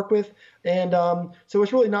that we work with. And so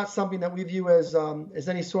it's really not something that we view as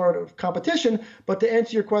any sort of competition. But to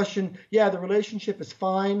answer your question, yeah, the relationship is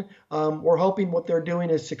fine. We're hoping what they're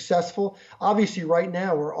doing is successful. Obviously, right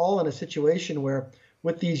now, we're all in a situation where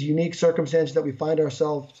with these unique circumstances that we find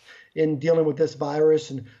ourselves in dealing with this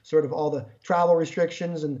virus and sort of all the travel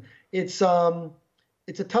restrictions, and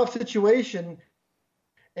it's a tough situation,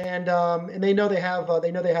 and they know they have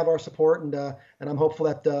our support, and I'm hopeful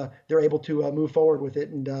that they're able to move forward with it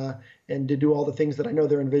and to do all the things that I know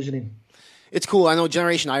they're envisioning. It's cool. I know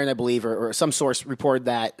Generation Iron, I believe, or some source reported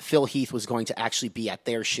that Phil Heath was going to actually be at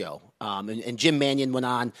their show, and Jim Mannion went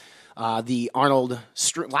on the Arnold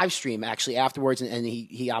live stream actually afterwards, and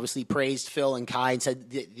he obviously praised Phil and Kai and said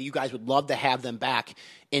that you guys would love to have them back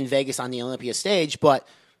in Vegas on the Olympia stage, but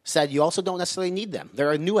said you also don't necessarily need them. There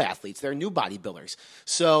are new athletes. There are new bodybuilders.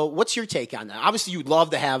 So what's your take on that? Obviously, you'd love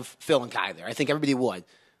to have Phil and Kai there. I think everybody would.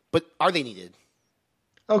 But are they needed?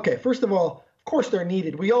 Okay, first of all, of course they're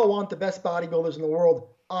needed. We all want the best bodybuilders in the world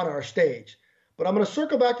on our stage. But I'm going to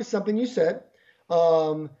circle back to something you said.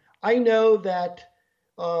 I know that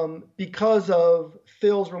because of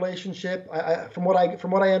Phil's relationship, from what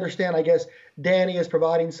I understand, I guess Danny is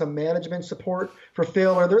providing some management support for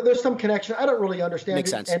Phil, or there's some connection. I don't really understand.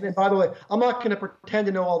 Makes sense. And by the way, I'm not going to pretend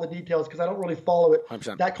to know all the details because I don't really follow it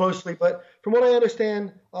 100%. That closely. But from what I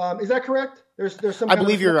understand, is that correct? There's some. I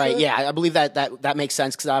believe you're right. Yeah, I believe that makes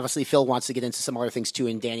sense because obviously Phil wants to get into some other things too,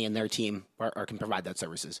 and Danny and their team can provide that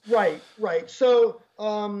services. Right. So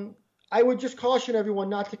I would just caution everyone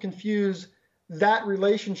not to confuse that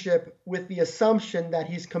relationship with the assumption that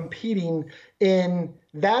he's competing in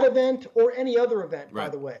that event or any other event, right. By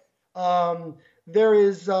the way. There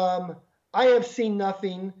is, I have seen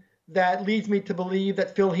nothing that leads me to believe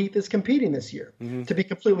that Phil Heath is competing this year, to be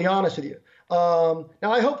completely honest with you. Now,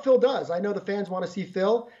 I hope Phil does. I know the fans want to see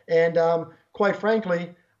Phil, and quite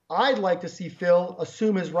frankly, I'd like to see Phil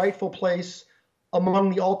assume his rightful place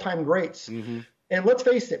among the all-time greats. And let's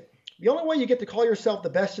face it, the only way you get to call yourself the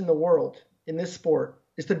best in the world in this sport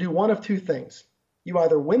is to do one of two things. You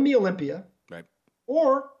either win the Olympia, right,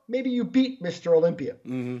 or maybe you beat Mr. Olympia.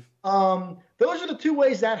 Those are the two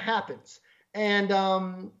ways that happens. And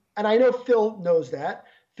I know Phil knows that.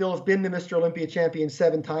 Phil's been the Mr. Olympia champion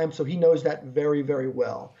 7 times, so he knows that very, very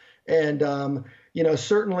well. And,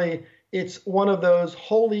 certainly it's one of those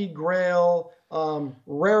holy grail,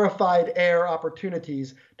 rarefied air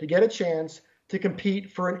opportunities to get a chance to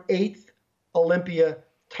compete for an 8th Olympia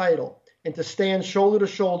title and to stand shoulder to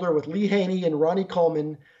shoulder with Lee Haney and Ronnie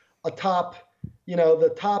Coleman atop,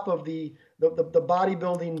 the top of the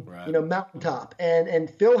bodybuilding, right, mountaintop. And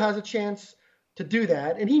Phil has a chance to do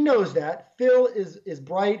that, and he knows that. Phil is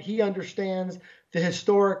bright. He understands the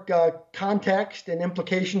historic context and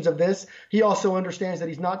implications of this. He also understands that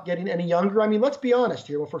he's not getting any younger. I mean, let's be honest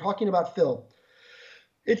here. If we're talking about Phil,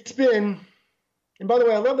 it's been, and by the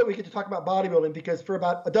way, I love that we get to talk about bodybuilding because for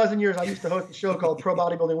about a dozen years, I used to host a show called Pro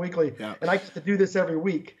Bodybuilding Weekly, and I get to do this every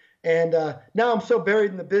week. And now I'm so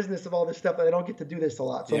buried in the business of all this stuff that I don't get to do this a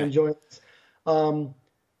lot. So I'm enjoying this.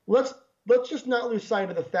 Let's just not lose sight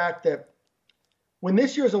of the fact that when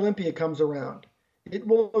this year's Olympia comes around, it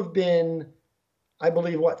will have been, I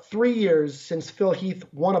believe, 3 years since Phil Heath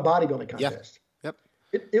won a bodybuilding contest. Yep.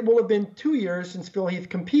 It will have been 2 years since Phil Heath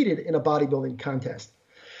competed in a bodybuilding contest.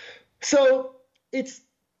 So it's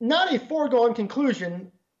not a foregone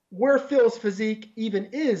conclusion where Phil's physique even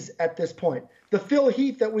is at this point. The Phil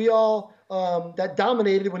Heath that we all, that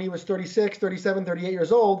dominated when he was 36, 37, 38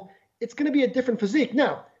 years old, it's going to be a different physique.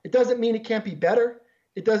 Now, it doesn't mean it can't be better.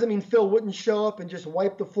 It doesn't mean Phil wouldn't show up and just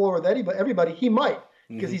wipe the floor with everybody. He might,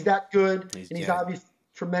 because he's that good, and he's obviously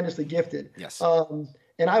tremendously gifted. Yes.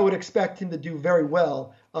 And I would expect him to do very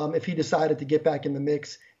well if he decided to get back in the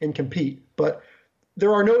mix and compete. But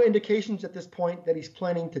there are no indications at this point that he's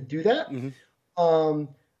planning to do that.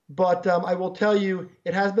 But I will tell you,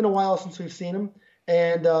 it has been a while since we've seen him.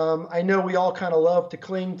 And I know we all kind of love to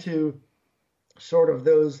cling to sort of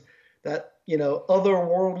that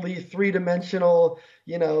otherworldly, three-dimensional,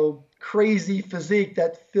 crazy physique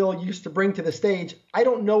that Phil used to bring to the stage. I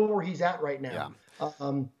don't know where he's at right now.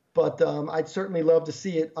 Yeah. But I'd certainly love to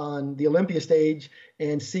see it on the Olympia stage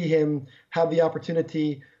and see him have the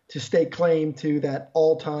opportunity to stake claim to that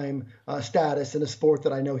all-time status in a sport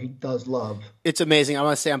that I know he does love. It's amazing. I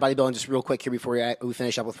want to say on bodybuilding just real quick here before we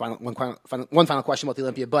finish up with one final question about the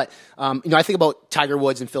Olympia. But, I think about Tiger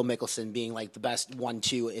Woods and Phil Mickelson being like the best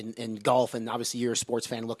 1-2 in golf. And obviously you're a sports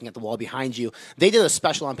fan looking at the wall behind you. They did a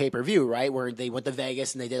special on pay-per-view, right, where they went to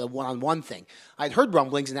Vegas and they did a one-on-one thing. I'd heard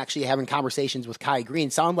rumblings and actually having conversations with Kai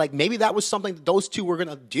Green. Sounded like maybe that was something that those two were going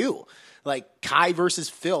to do. Like Kai versus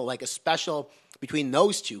Phil, like a special between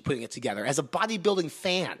those two, putting it together. As a bodybuilding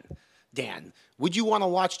fan, Dan, would you want to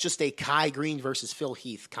watch just a Kai Green versus Phil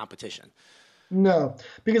Heath competition? No,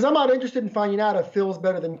 because I'm not interested in finding out if Phil's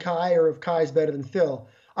better than Kai or if Kai's better than Phil.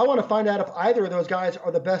 I want to find out if either of those guys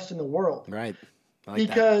are the best in the world. Right.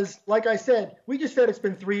 Because, like I said, we just said it's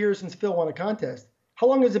been 3 years since Phil won a contest. How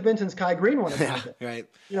long has it been since Kai Green won a contest? Right.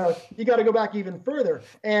 You got to go back even further.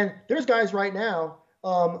 And there's guys right now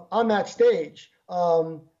on that stage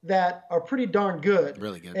that are pretty darn good.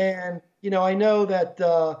 Really good. And, I know that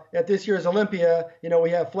at this year's Olympia, we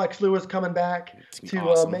have Flex Lewis coming back to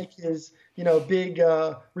awesome. make his, big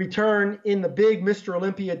return in the big Mr.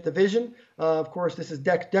 Olympia division. Of course, this is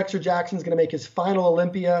Dexter Jackson's going to make his final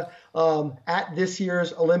Olympia at this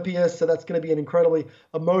year's Olympia. So that's going to be an incredibly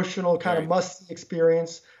emotional kind of must-see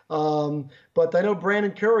experience. But I know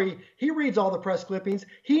Brandon Curry, he reads all the press clippings.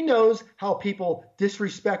 He knows how people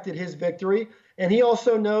disrespected his victory. And he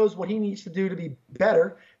also knows what he needs to do to be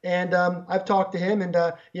better. And I've talked to him, and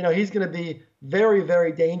he's going to be very,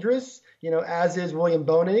 very dangerous. As is William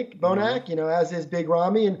Bonac, as is Big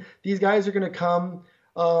Ramy, and these guys are going to come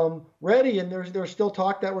ready. And there's still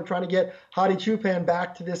talk that we're trying to get Hadi Choopan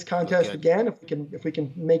back to this contest again, if we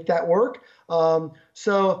can make that work.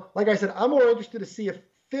 So, like I said, I'm more interested to see if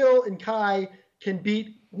Phil and Kai can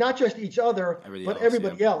beat not just each other, but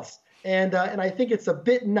everybody else. And I think it's a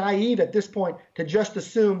bit naive at this point to just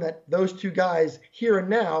assume that those two guys here and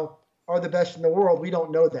now are the best in the world. We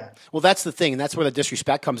don't know that. Well, that's the thing, and that's where the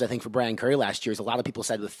disrespect comes, I think, for Brandon Curry last year. Is a lot of people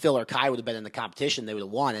said if Phil or Kai would have been in the competition, they would have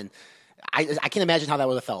won. And I can't imagine how that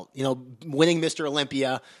would have felt. Winning Mr.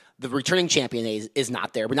 Olympia, the returning champion is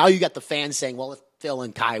not there. But now you got the fans saying, well, if Phil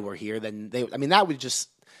and Kai were here, then that would just...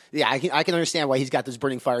 Yeah, I can understand why he's got this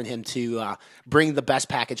burning fire in him to bring the best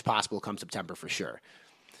package possible come September for sure.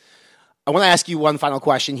 I want to ask you one final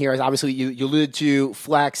question here. Obviously, you alluded to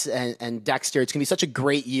Flex and Dexter. It's going to be such a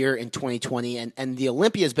great year in 2020, and the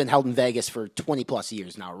Olympia has been held in Vegas for 20-plus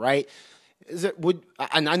years now, right?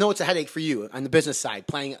 And I know it's a headache for you on the business side,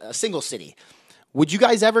 playing a single city. Would you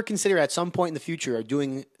guys ever consider at some point in the future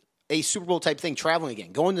doing a Super Bowl type thing, traveling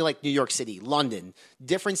again, going to like New York City, London,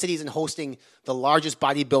 different cities and hosting the largest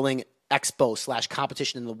bodybuilding expo /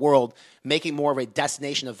 competition in the world, making more of a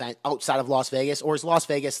destination event outside of Las Vegas? Or is Las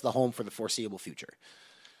Vegas the home for the foreseeable future?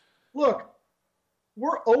 Look,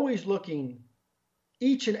 we're always looking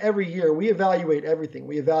each and every year. We evaluate everything.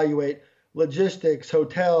 We evaluate logistics,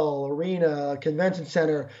 hotel, arena, convention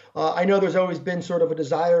center. I know there's always been sort of a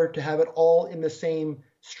desire to have it all in the same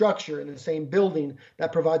structure, in the same building.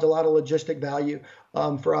 That provides a lot of logistic value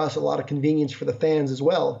for us, a lot of convenience for the fans as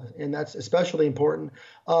well, and that's especially important.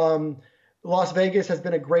 Las Vegas has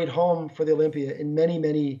been a great home for the Olympia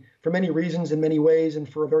for many reasons, in many ways,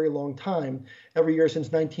 and for a very long time. Every year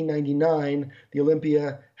since 1999, the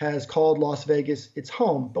Olympia has called Las Vegas its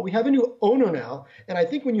home. But we have a new owner now, and I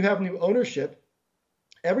think when you have new ownership,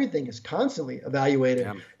 everything is constantly evaluated.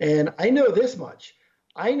 Yeah. And I know this much.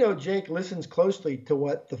 I know Jake listens closely to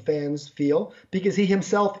what the fans feel because he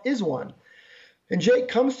himself is one. And Jake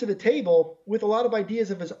comes to the table with a lot of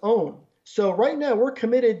ideas of his own. So right now we're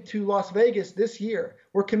committed to Las Vegas this year.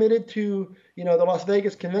 We're committed to, the Las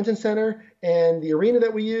Vegas Convention Center and the arena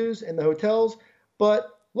that we use and the hotels. But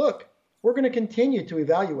look, we're going to continue to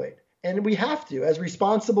evaluate, and we have to, as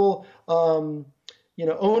responsible,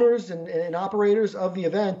 owners and operators of the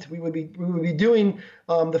event. We would be doing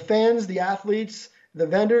the fans, the athletes, the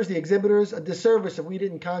vendors, the exhibitors a disservice if we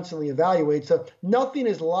didn't constantly evaluate. So nothing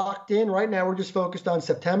is locked in right now. We're just focused on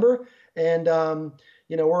September, and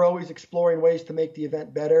we're always exploring ways to make the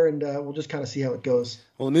event better, and we'll just kind of see how it goes.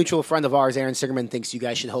 Well, a mutual friend of ours, Aaron Sigerman, thinks you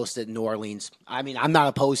guys should host it in New Orleans. I mean, I'm not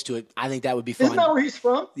opposed to it. I think that would be fun. Isn't that where he's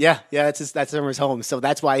from? Yeah, that's where his home. So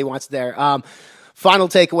that's why he wants it there. Final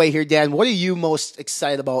takeaway here, Dan. What are you most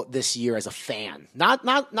excited about this year as a fan? Not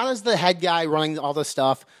as the head guy running all this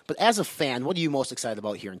stuff, but as a fan, what are you most excited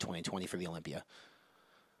about here in 2020 for the Olympia?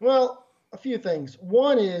 Well, a few things.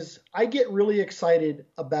 One is I get really excited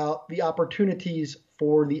about the opportunities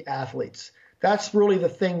for the athletes. That's really the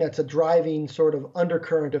thing that's a driving sort of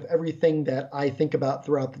undercurrent of everything that I think about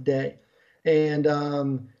throughout the day. And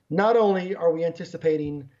not only are we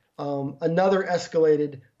anticipating another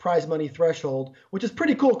escalated prize money threshold, which is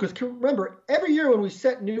pretty cool because remember, every year when we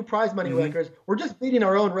set new prize money records, we're just beating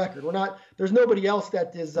our own record. We're not. There's nobody else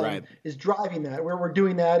that is driving that. We're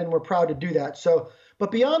doing that, and we're proud to do that. So,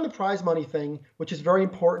 but beyond the prize money thing, which is very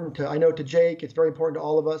important to Jake, it's very important to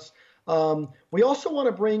all of us. We also want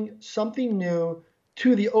to bring something new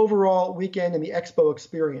to the overall weekend and the expo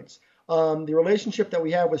experience. The relationship that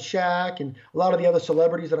we have with Shaq and a lot of the other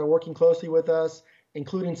celebrities that are working closely with us,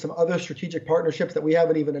 including some other strategic partnerships that we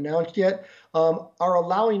haven't even announced yet, are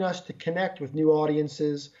allowing us to connect with new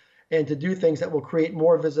audiences and to do things that will create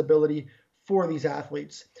more visibility for these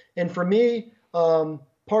athletes. And for me,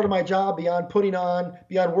 part of my job beyond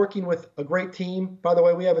working with a great team, by the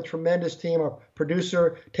way, we have a tremendous team, our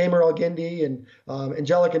producer, Tamer Al-Gindi, and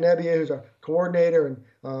Angelica Nebbia, who's our coordinator,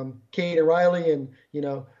 and Kate O'Reilly, and,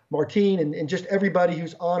 Martine, and just everybody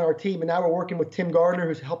who's on our team. And now we're working with Tim Gardner,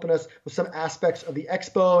 who's helping us with some aspects of the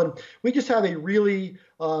expo. And we just have a really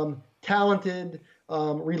talented,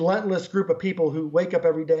 relentless group of people who wake up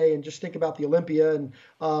every day and just think about the Olympia. And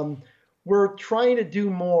we're trying to do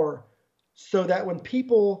more so that when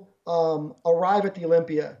people arrive at the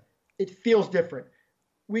Olympia, it feels different.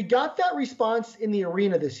 We got that response in the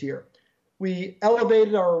arena this year. We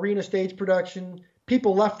elevated our arena stage production.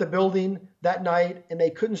 People left the building that night and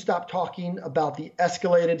they couldn't stop talking about the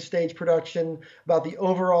escalated stage production, about the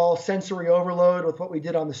overall sensory overload with what we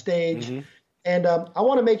did on the stage. Mm-hmm. And I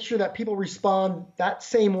want to make sure that people respond that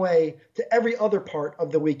same way to every other part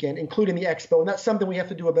of the weekend, including the expo. And that's something we have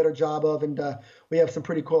to do a better job of. And we have some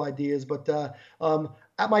pretty cool ideas. But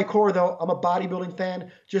at my core, though, I'm a bodybuilding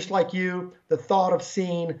fan, just like you. The thought of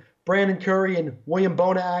seeing Brandon Curry and William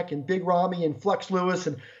Bonac and Big Ramy and Flex Lewis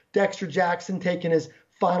and Dexter Jackson taking his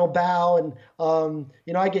final bow. And,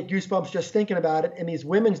 I get goosebumps just thinking about it. And these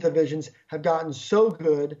women's divisions have gotten so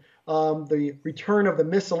good. The return of the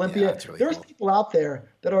Miss Olympia. Yeah, really There's cool. People out there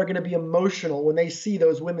that are going to be emotional when they see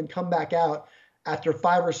those women come back out after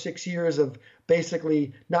 5 or 6 years of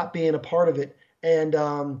basically not being a part of it. And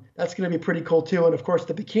that's going to be pretty cool, too. And, of course,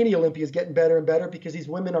 the Bikini Olympia is getting better and better because these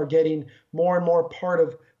women are getting more and more part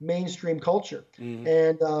of mainstream culture. Mm-hmm.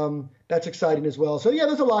 And that's exciting as well. So, yeah,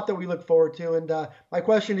 there's a lot that we look forward to. And my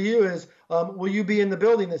question to you is, will you be in the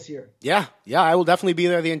building this year? Yeah, I will definitely be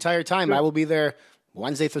there the entire time. Good. I will be there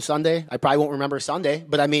Wednesday through Sunday. I probably won't remember Sunday,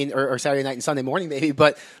 but or Saturday night and Sunday morning maybe,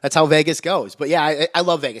 but that's how Vegas goes. But yeah, I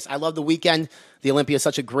love Vegas. I love the weekend. The Olympia is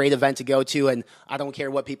such a great event to go to, and I don't care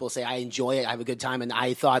what people say. I enjoy it. I have a good time, and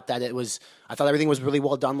I thought everything was really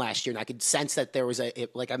well done last year, and I could sense that there was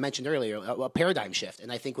like I mentioned earlier, a paradigm shift.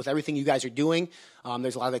 And I think with everything you guys are doing,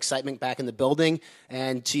 there's a lot of excitement back in the building.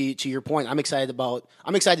 And to your point, I'm excited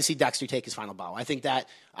to see Dexter take his final bow. I think that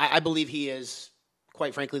I believe he is,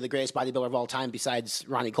 quite frankly, the greatest bodybuilder of all time besides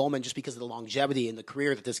Ronnie Coleman, just because of the longevity and the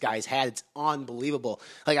career that this guy's had. It's unbelievable.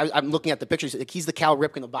 Like, I'm looking at the pictures. Like, he's the Cal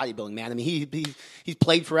Ripken of bodybuilding, man. I mean, he's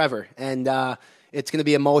played forever. And it's going to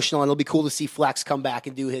be emotional, and it'll be cool to see Flex come back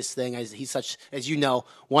and do his thing. He's such, as you know,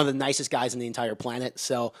 one of the nicest guys on the entire planet.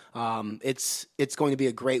 So it's going to be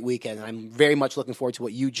a great weekend, and I'm very much looking forward to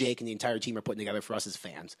what you, Jake, and the entire team are putting together for us as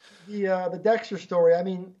fans. The Dexter story, I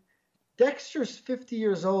mean, Dexter's 50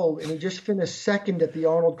 years old, and he just finished second at the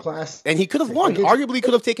Arnold Classic. And he could have won. Arguably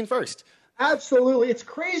could have taken first. Absolutely. It's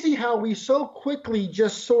crazy how we so quickly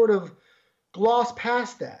just sort of gloss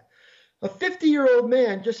past that. A 50-year-old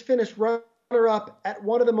man just finished runner-up at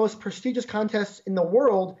one of the most prestigious contests in the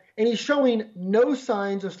world, and he's showing no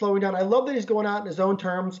signs of slowing down. I love that he's going out in his own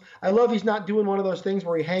terms. I love he's not doing one of those things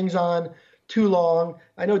where he hangs on too long.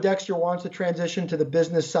 I know Dexter wants to transition to the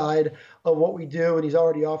business side of what we do, and he's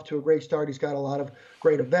already off to a great start. He's got a lot of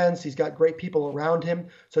great events. He's got great people around him.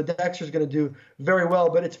 So Dexter's going to do very well.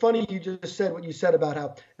 But it's funny you just said what you said about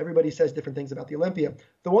how everybody says different things about the Olympia.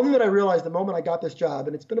 The one thing that I realized the moment I got this job,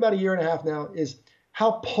 and it's been about 1.5 years now, is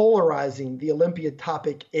how polarizing the Olympia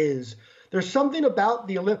topic is. There's something about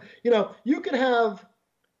the Olympia. You could have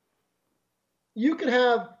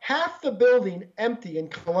half the building empty in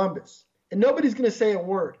Columbus, and nobody's going to say a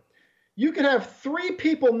word. You can have 3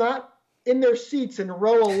 people not in their seats in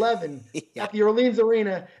row 11 at the Orleans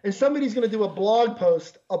Arena, and somebody's going to do a blog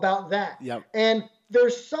post about that. Yep. And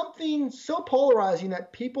there's something so polarizing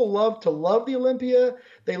that people love to love the Olympia.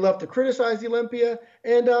 They love to criticize the Olympia,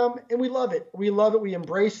 and we love it. We love it. We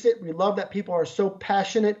embrace it. We love that people are so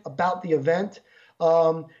passionate about the event.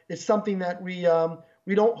 It's something that we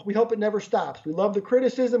hope it never stops. We love the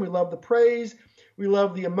criticism. We love the praise. We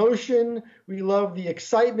love the emotion. We love the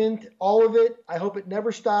excitement. All of it. I hope it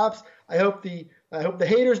never stops. I hope the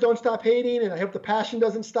haters don't stop hating, and I hope the passion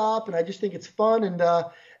doesn't stop. And I just think it's fun, and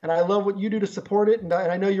I love what you do to support it. And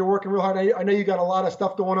I know you're working real hard. I know you got a lot of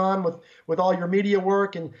stuff going on with all your media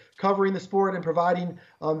work and covering the sport and providing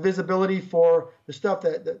visibility for the stuff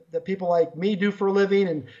that people like me do for a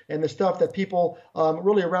living, and the stuff that people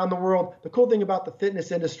really around the world. The cool thing about the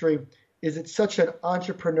fitness industry is it's such an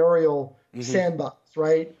entrepreneurial sandbox,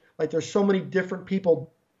 right? Like there's so many different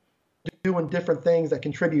people doing different things that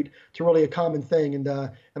contribute to really a common thing, and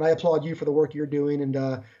I applaud you for the work you're doing, and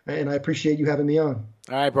I appreciate you having me on.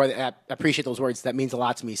 All right, brother. I appreciate those words. That means a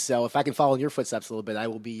lot to me. So if I can follow in your footsteps a little bit,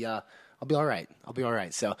 I'll be all right. I'll be all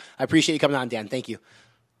right. So I appreciate you coming on, Dan. Thank you.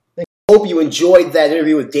 Hope you enjoyed that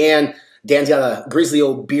interview with Dan. Dan's got a grizzly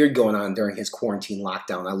old beard going on during his quarantine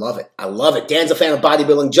lockdown. I love it. I love it. Dan's a fan of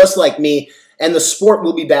bodybuilding just like me, and the sport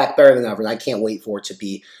will be back better than ever, and I can't wait for it to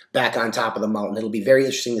be back on top of the mountain. It'll be very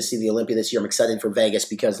interesting to see the Olympia this year. I'm excited for Vegas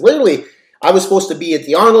because literally I was supposed to be at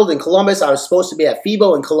the Arnold in Columbus. I was supposed to be at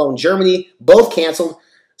FIBO in Cologne, Germany. Both canceled.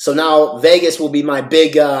 So now Vegas will be my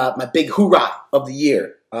big hoorah of the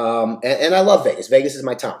year. And I love Vegas. Vegas is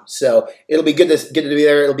my town. So it'll be good to be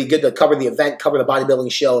there. It'll be good to cover the event, cover the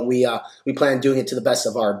bodybuilding show, and we plan on doing it to the best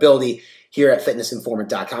of our ability here at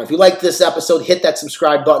fitnessinformant.com. If you like this episode, hit that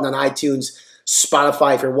subscribe button on iTunes,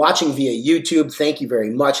 Spotify. If you're watching via YouTube, thank you very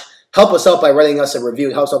much. Help us out by writing us a review.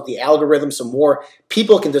 It helps out the algorithm so more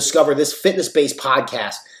people can discover this fitness-based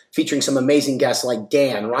podcast featuring some amazing guests like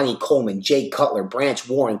Dan, Ronnie Coleman, Jay Cutler, Branch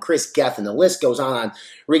Warren, Chris Gethin. The list goes on.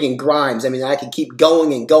 Regan Grimes. I mean, I could keep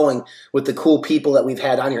going and going with the cool people that we've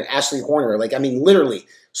had on here. Ashley Horner. Literally,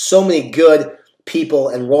 so many good people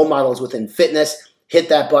and role models within fitness. Hit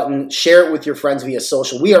that button. Share it with your friends via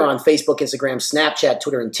social. We are on Facebook, Instagram, Snapchat,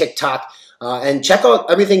 Twitter, and TikTok. And check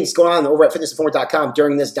out everything that's going on over at fitnessinformant.com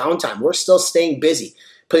during this downtime. We're still staying busy,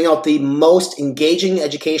 putting out the most engaging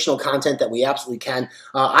educational content that we absolutely can.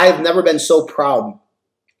 I have never been so proud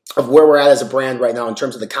of where we're at as a brand right now in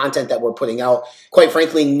terms of the content that we're putting out. Quite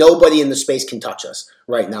frankly, nobody in the space can touch us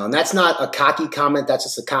right now. And that's not a cocky comment. That's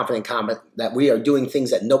just a confident comment that we are doing things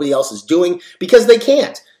that nobody else is doing because they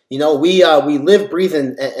can't. You know, we live, breathe,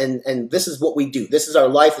 and this is what we do. This is our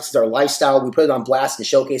life. This is our lifestyle. We put it on blast and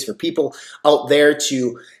showcase for people out there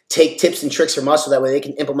to take tips and tricks from us so that way they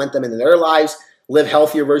can implement them into their lives, live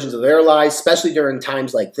healthier versions of their lives, especially during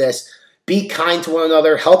times like this. Be kind to one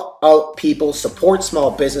another, help out people, support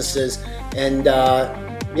small businesses, and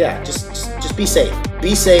just be safe.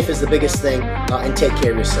 Be safe is the biggest thing, and take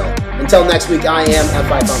care of yourself. Until next week, I am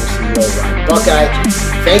F5 Founder CEO Ryan Buckeye.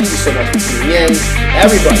 Thank you so much for tuning in.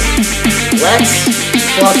 Everybody, let's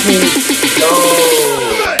fucking go.